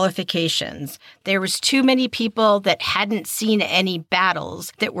qualifications. There was too many people that hadn't seen any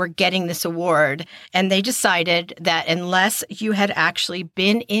battles that were getting this award, and they decided that unless you had actually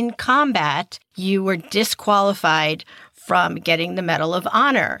been in combat, you were disqualified from getting the Medal of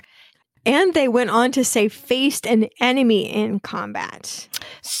Honor. And they went on to say faced an enemy in combat.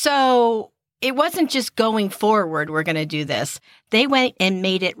 So it wasn't just going forward, we're going to do this. They went and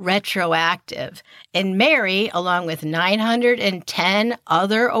made it retroactive. And Mary, along with 910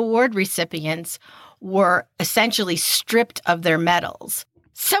 other award recipients, were essentially stripped of their medals.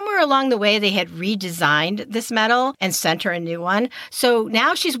 Somewhere along the way, they had redesigned this medal and sent her a new one. So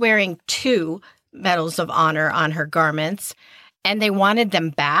now she's wearing 2 medals of honor on her garments, and they wanted them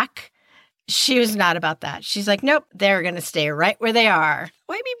back. She was not about that. She's like, nope, they're going to stay right where they are.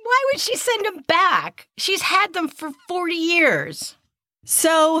 I mean, why would she send them back? She's had them for 40 years.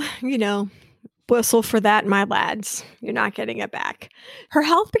 So, whistle for that, my lads. You're not getting it back. Her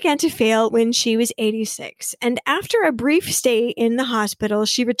health began to fail when she was 86. And after a brief stay in the hospital,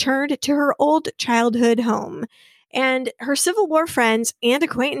 she returned to her old childhood home. And her Civil War friends and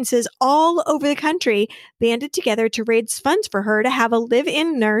acquaintances all over the country banded together to raise funds for her to have a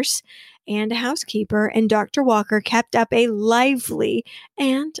live-in nurse and a housekeeper, and Dr. Walker kept up a lively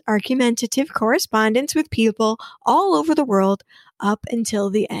and argumentative correspondence with people all over the world up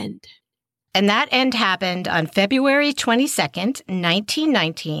until the end. And that end happened on February 22nd,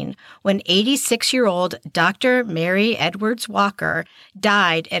 1919, when 86-year-old Dr. Mary Edwards Walker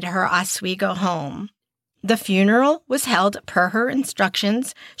died at her Oswego home. The funeral was held per her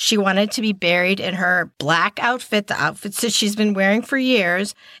instructions. She wanted to be buried in her black outfit, the outfits that she's been wearing for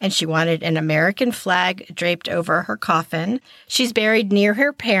years, and she wanted an American flag draped over her coffin. She's buried near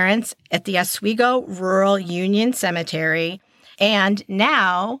her parents at the Oswego Rural Union Cemetery, and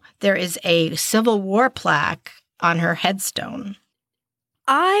now there is a Civil War plaque on her headstone.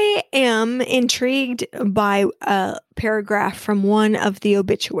 I am intrigued by a paragraph from one of the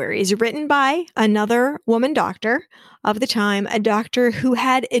obituaries written by another woman doctor of the time, a doctor who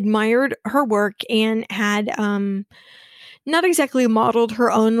had admired her work and had not exactly modeled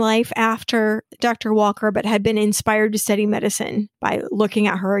her own life after Dr. Walker, but had been inspired to study medicine by looking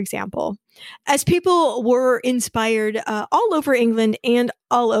at her example. As people were inspired all over England and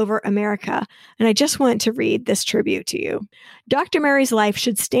all over America. And I just want to read this tribute to you. Dr. Mary's life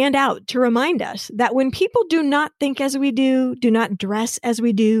should stand out to remind us that when people do not think as we do not dress as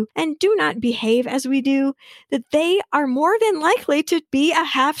we do, and do not behave as we do, that they are more than likely to be a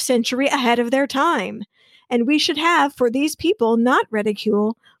half century ahead of their time. And we should have for these people not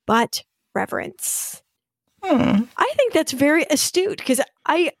ridicule, but reverence. I think that's very astute because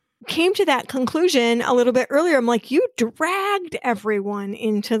I came to that conclusion a little bit earlier. I'm like, you dragged everyone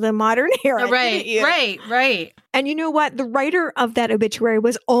into the modern era. Right. And you know what? The writer of that obituary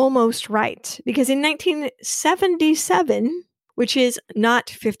was almost right, because in 1977, which is not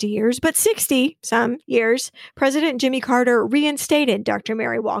 50 years, but 60 some years, President Jimmy Carter reinstated Dr.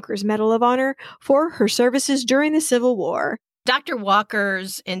 Mary Walker's Medal of Honor for her services during the Civil War. Dr.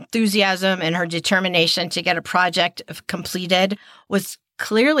 Walker's enthusiasm and her determination to get a project completed was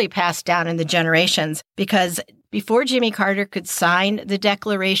clearly passed down in the generations, because before Jimmy Carter could sign the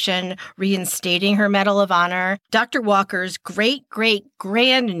declaration reinstating her Medal of Honor, Dr. Walker's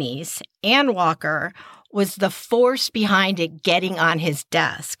great-great-grandniece, Ann Walker, was the force behind it getting on his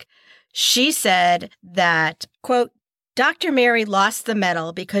desk. She said that, quote, Dr. Mary lost the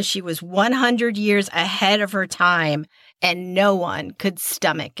medal because she was 100 years ahead of her time and no one could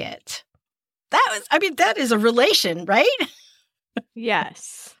stomach it. That is a relation, right?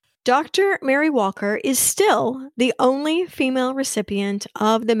 Yes. Dr. Mary Walker is still the only female recipient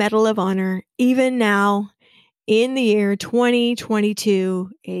of the Medal of Honor, even now in the year 2022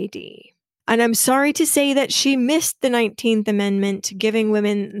 AD. And I'm sorry to say that she missed the 19th Amendment giving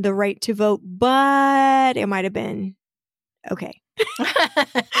women the right to vote, but it might have been okay.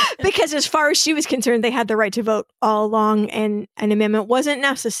 Because as far as she was concerned, they had the right to vote all along and an amendment wasn't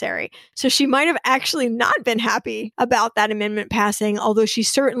necessary. So she might have actually not been happy about that amendment passing, although she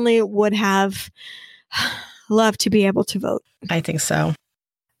certainly would have loved to be able to vote. I think so.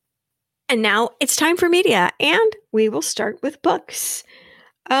 And now it's time for media, and we will start with books.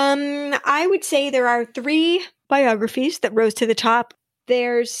 I would say there are 3 biographies that rose to the top.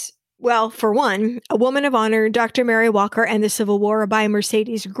 There's, well, for one, A Woman of Honor, Dr. Mary Walker and the Civil War by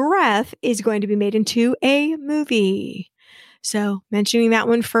Mercedes Greff is going to be made into a movie. So mentioning that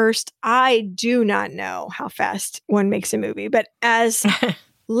one first, I do not know how fast one makes a movie, but as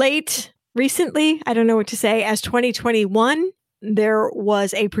recently, I don't know what to say, as 2021, there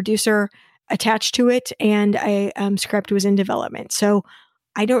was a producer attached to it and a script was in development. So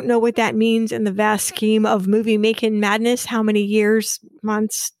I don't know what that means in the vast scheme of movie making madness, how many years,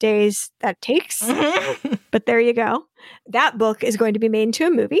 months, days that takes. But there you go. That book is going to be made into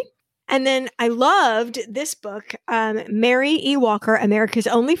a movie. And then I loved this book, Mary E. Walker, America's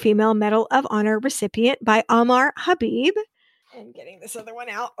Only Female Medal of Honor recipient by Amar Habib. And getting this other one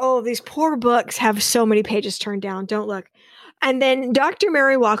out. Oh, these poor books have so many pages turned down. Don't look. And then Dr.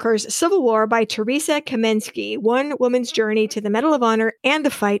 Mary Walker's Civil War by Teresa Kamensky, One Woman's Journey to the Medal of Honor and the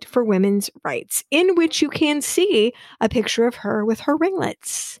Fight for Women's Rights, in which you can see a picture of her with her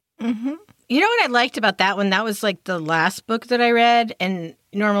ringlets. Mm-hmm. You know what I liked about that one? That was like the last book that I read. And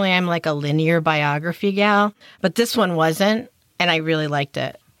normally I'm like a linear biography gal, but this one wasn't. And I really liked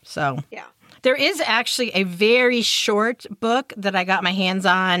it. So yeah. There is actually a very short book that I got my hands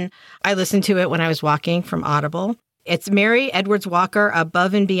on. I listened to it when I was walking from Audible. It's Mary Edwards Walker,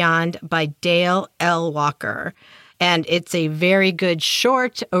 Above and Beyond by Dale L. Walker. And it's a very good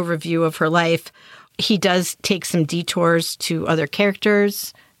short overview of her life. He does take some detours to other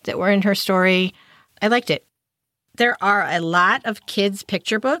characters that were in her story. I liked it. There are a lot of kids'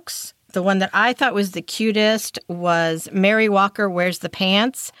 picture books. The one that I thought was the cutest was Mary Walker Wears the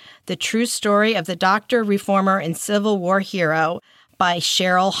Pants, The True Story of the Doctor, Reformer, and Civil War Hero by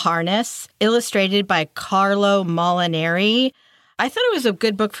Cheryl Harness, illustrated by Carlo Molinari. I thought it was a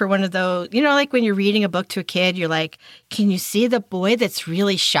good book for one of those, like when you're reading a book to a kid, you're like, can you see the boy that's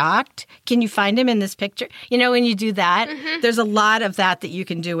really shocked? Can you find him in this picture? When you do that, there's a lot of that you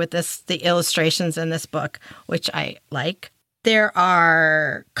can do with the illustrations in this book, which I like. There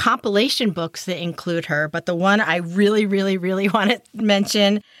are compilation books that include her, but the one I really, really, really want to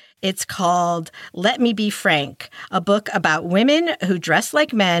mention, it's called Let Me Be Frank, a book about women who dress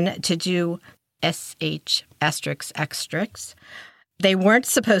like men to do SH***. They Weren't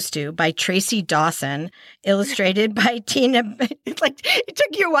Supposed to, by Tracy Dawson, illustrated by Tina. It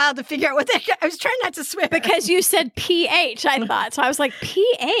took you a while to figure out what that. I was trying not to swear because you said PH. I thought so. I was like,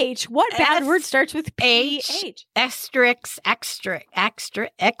 PH. What bad word starts with PH? Asterisk. Am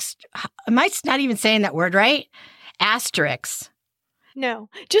I not even saying that word right? Asterisk. No,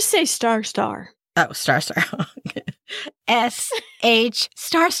 just say star. Oh, star. SH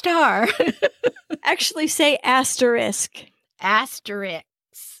star. Actually, say asterisk. Asterisk.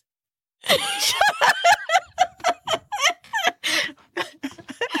 Okay,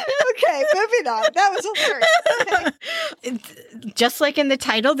 moving on. That was hilarious. Just like in the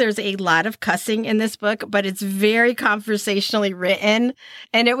title, there's a lot of cussing in this book, but it's very conversationally written.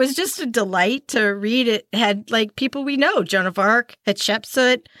 And it was just a delight to read. It had people we know, Joan of Arc,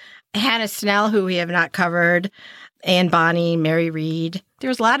 Hatshepsut, Hannah Snell, who we have not covered, Anne Bonny, Mary Read.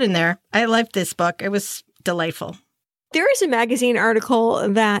 There's a lot in there. I loved this book. It was delightful. There is a magazine article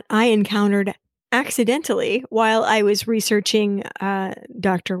that I encountered accidentally while I was researching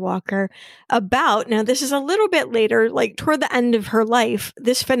Dr. Walker about, now this is a little bit later, toward the end of her life,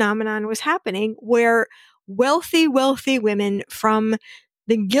 this phenomenon was happening where wealthy women from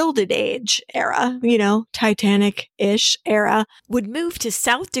the Gilded Age era, Titanic-ish era, would move to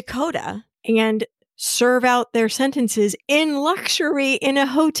South Dakota and serve out their sentences in luxury in a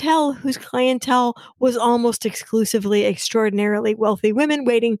hotel whose clientele was almost exclusively extraordinarily wealthy women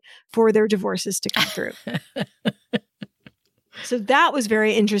waiting for their divorces to come through. So that was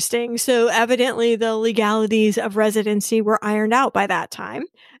very interesting. So evidently the legalities of residency were ironed out by that time.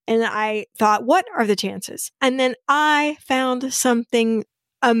 And I thought, what are the chances? And then I found something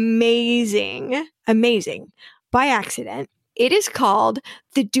amazing by accident. It is called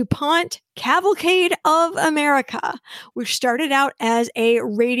the DuPont Cavalcade of America, which started out as a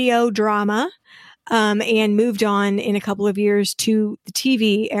radio drama and moved on in a couple of years to the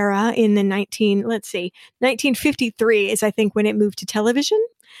TV era in the 1953 is, I think, when it moved to television.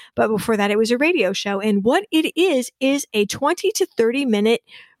 But before that, it was a radio show. And what it is a 20 to 30 minute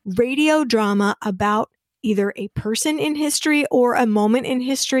radio drama about either a person in history or a moment in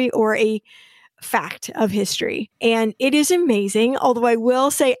history or a fact of history. And it is amazing. Although I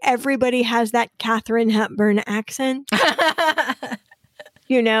will say everybody has that Katharine Hepburn accent. Can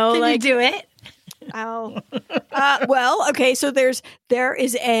you do it? Oh, well, okay. So there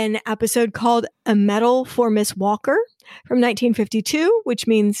is an episode called A Medal for Miss Walker from 1952, which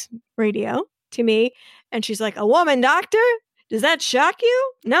means radio to me. And she's like, a woman doctor? Does that shock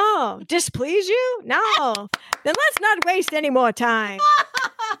you? No. Displease you? No. Then let's not waste any more time.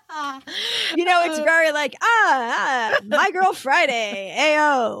 It's very my girl Friday,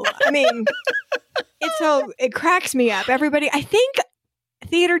 AO. I mean, it cracks me up. Everybody, I think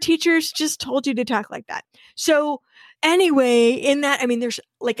theater teachers just told you to talk like that. So anyway, in that, there's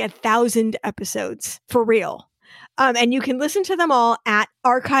 1,000 episodes for real. And you can listen to them all at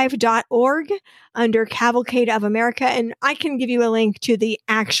archive.org under Cavalcade of America. And I can give you a link to the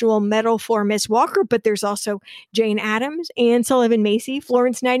actual Medal for Miss Walker, but there's also Jane Addams, Anne Sullivan Macy,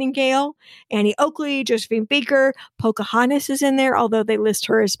 Florence Nightingale, Annie Oakley, Josephine Baker, Pocahontas is in there, although they list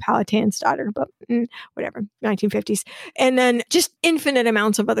her as Powhatan's daughter, but whatever, 1950s. And then just infinite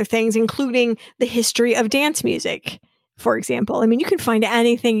amounts of other things, including the history of dance music. For example, you can find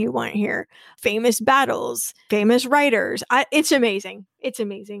anything you want here. Famous battles, famous writers. It's amazing. It's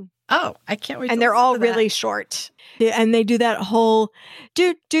amazing. Oh, I can't wait. And they're all really short. And they do that whole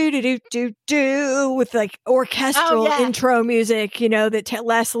do with orchestral intro music, that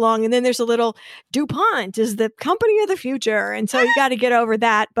lasts long. And then there's a little DuPont is the company of the future. And so you got to get over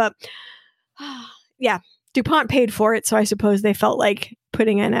that. But yeah, DuPont paid for it. So I suppose they felt like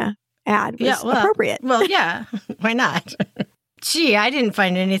putting in a ad was appropriate. Well, yeah. Why not? Gee, I didn't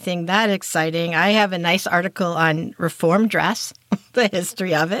find anything that exciting. I have a nice article on reform dress, the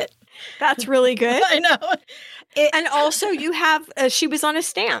history of it. That's really good. I know. And also you have, she was on a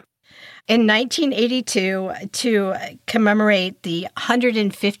stamp. In 1982, to commemorate the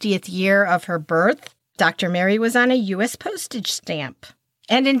 150th year of her birth, Dr. Mary was on a U.S. postage stamp.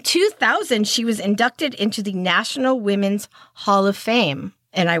 And in 2000, she was inducted into the National Women's Hall of Fame.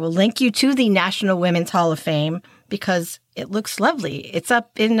 And I will link you to the National Women's Hall of Fame because it looks lovely. It's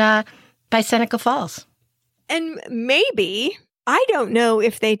up in by Seneca Falls. And maybe, I don't know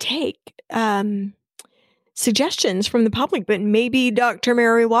if they take suggestions from the public, but maybe Dr.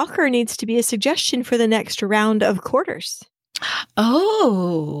 Mary Walker needs to be a suggestion for the next round of quarters.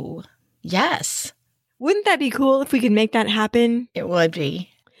 Oh, yes. Wouldn't that be cool if we could make that happen? It would be.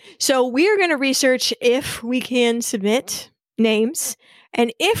 So we are going to research if we can submit names.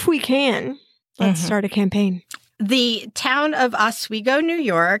 And if we can, let's start a campaign. The town of Oswego, New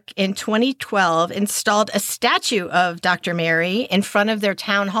York, in 2012 installed a statue of Dr. Mary in front of their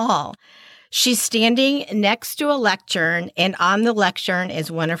town hall. She's standing next to a lectern, and on the lectern is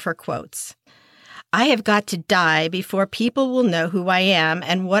one of her quotes. "I have got to die before people will know who I am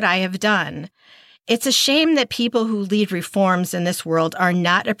and what I have done. It's a shame that people who lead reforms in this world are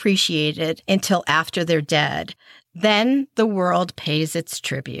not appreciated until after they're dead. Then the world pays its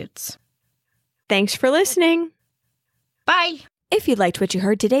tributes." Thanks for listening. Bye. If you liked what you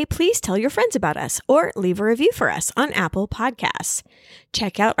heard today, please tell your friends about us or leave a review for us on Apple Podcasts.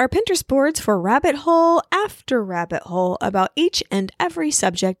 Check out our Pinterest boards for rabbit hole after rabbit hole about each and every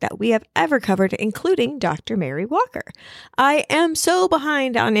subject that we have ever covered, including Dr. Mary Walker. I am so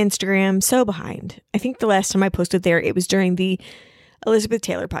behind on Instagram, so behind. I think the last time I posted there, it was during the Elizabeth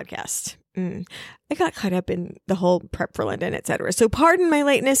Taylor podcast. I got caught up in the whole prep for London, etc. So pardon my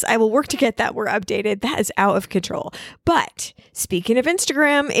lateness. I will work to get that more updated. That is out of control. But speaking of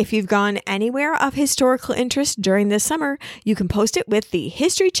Instagram, if you've gone anywhere of historical interest during this summer, you can post it with the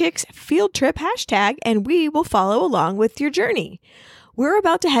History Chicks Field Trip hashtag, and we will follow along with your journey. We're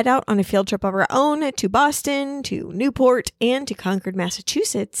about to head out on a field trip of our own to Boston, to Newport, and to Concord,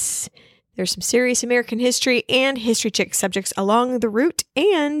 Massachusetts. There's some serious American history and History Chick subjects along the route,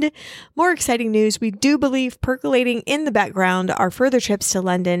 and more exciting news, we do believe percolating in the background are further trips to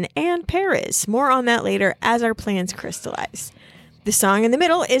London and Paris. More on that later as our plans crystallize. The song in the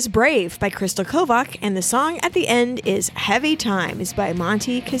middle is Brave by Crystal Kovac, and the song at the end is Heavy Times by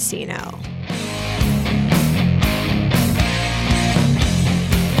Monte Cassino.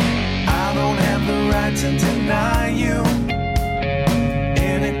 I don't have the right to deny you.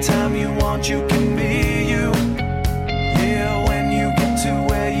 Anytime you want, you can be you. Yeah, when you get to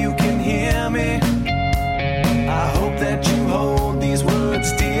where you can hear me, I hope that you hold these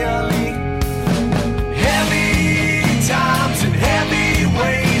words dearly. Heavy times and heavy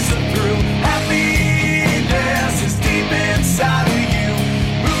ways are through. Happiness is deep inside of you.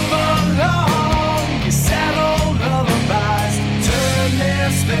 Move along, your sad old lullabies. Turn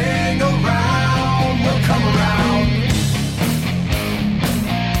this thing around, we'll come around.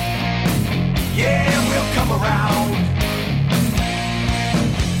 Yeah, we'll come around.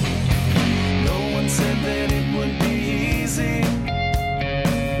 No one said that it would be easy.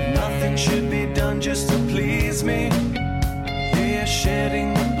 Nothing should be done just to please me. Yeah,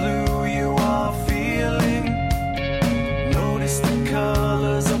 shedding the blue you are feeling. Notice the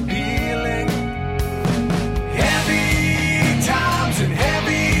colors appealing. Heavy times and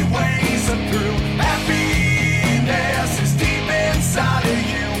heavy ways are through. Happiness is deep inside of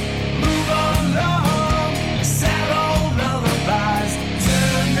you.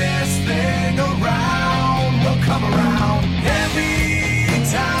 Come around. Heavy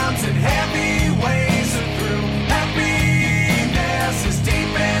times and heavy ways are through. Happiness is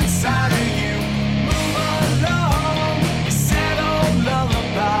deep inside of you. Move along, sad old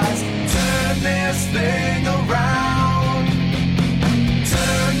lullabies. Turn this thing around.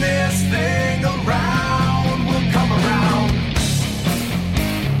 Turn this thing around. We'll come around.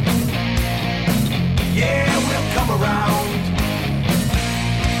 Yeah, we'll come around.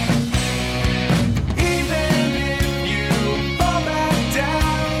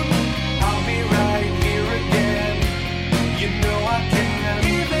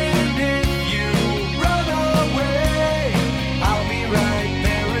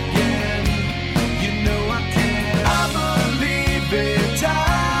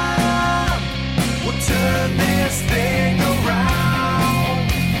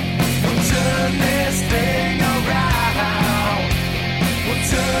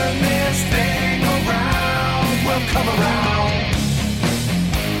 Come around.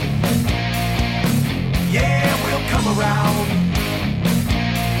 Yeah, we'll come around.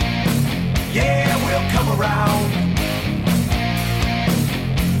 Yeah, we'll come around.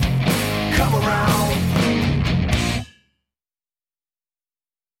 Come around.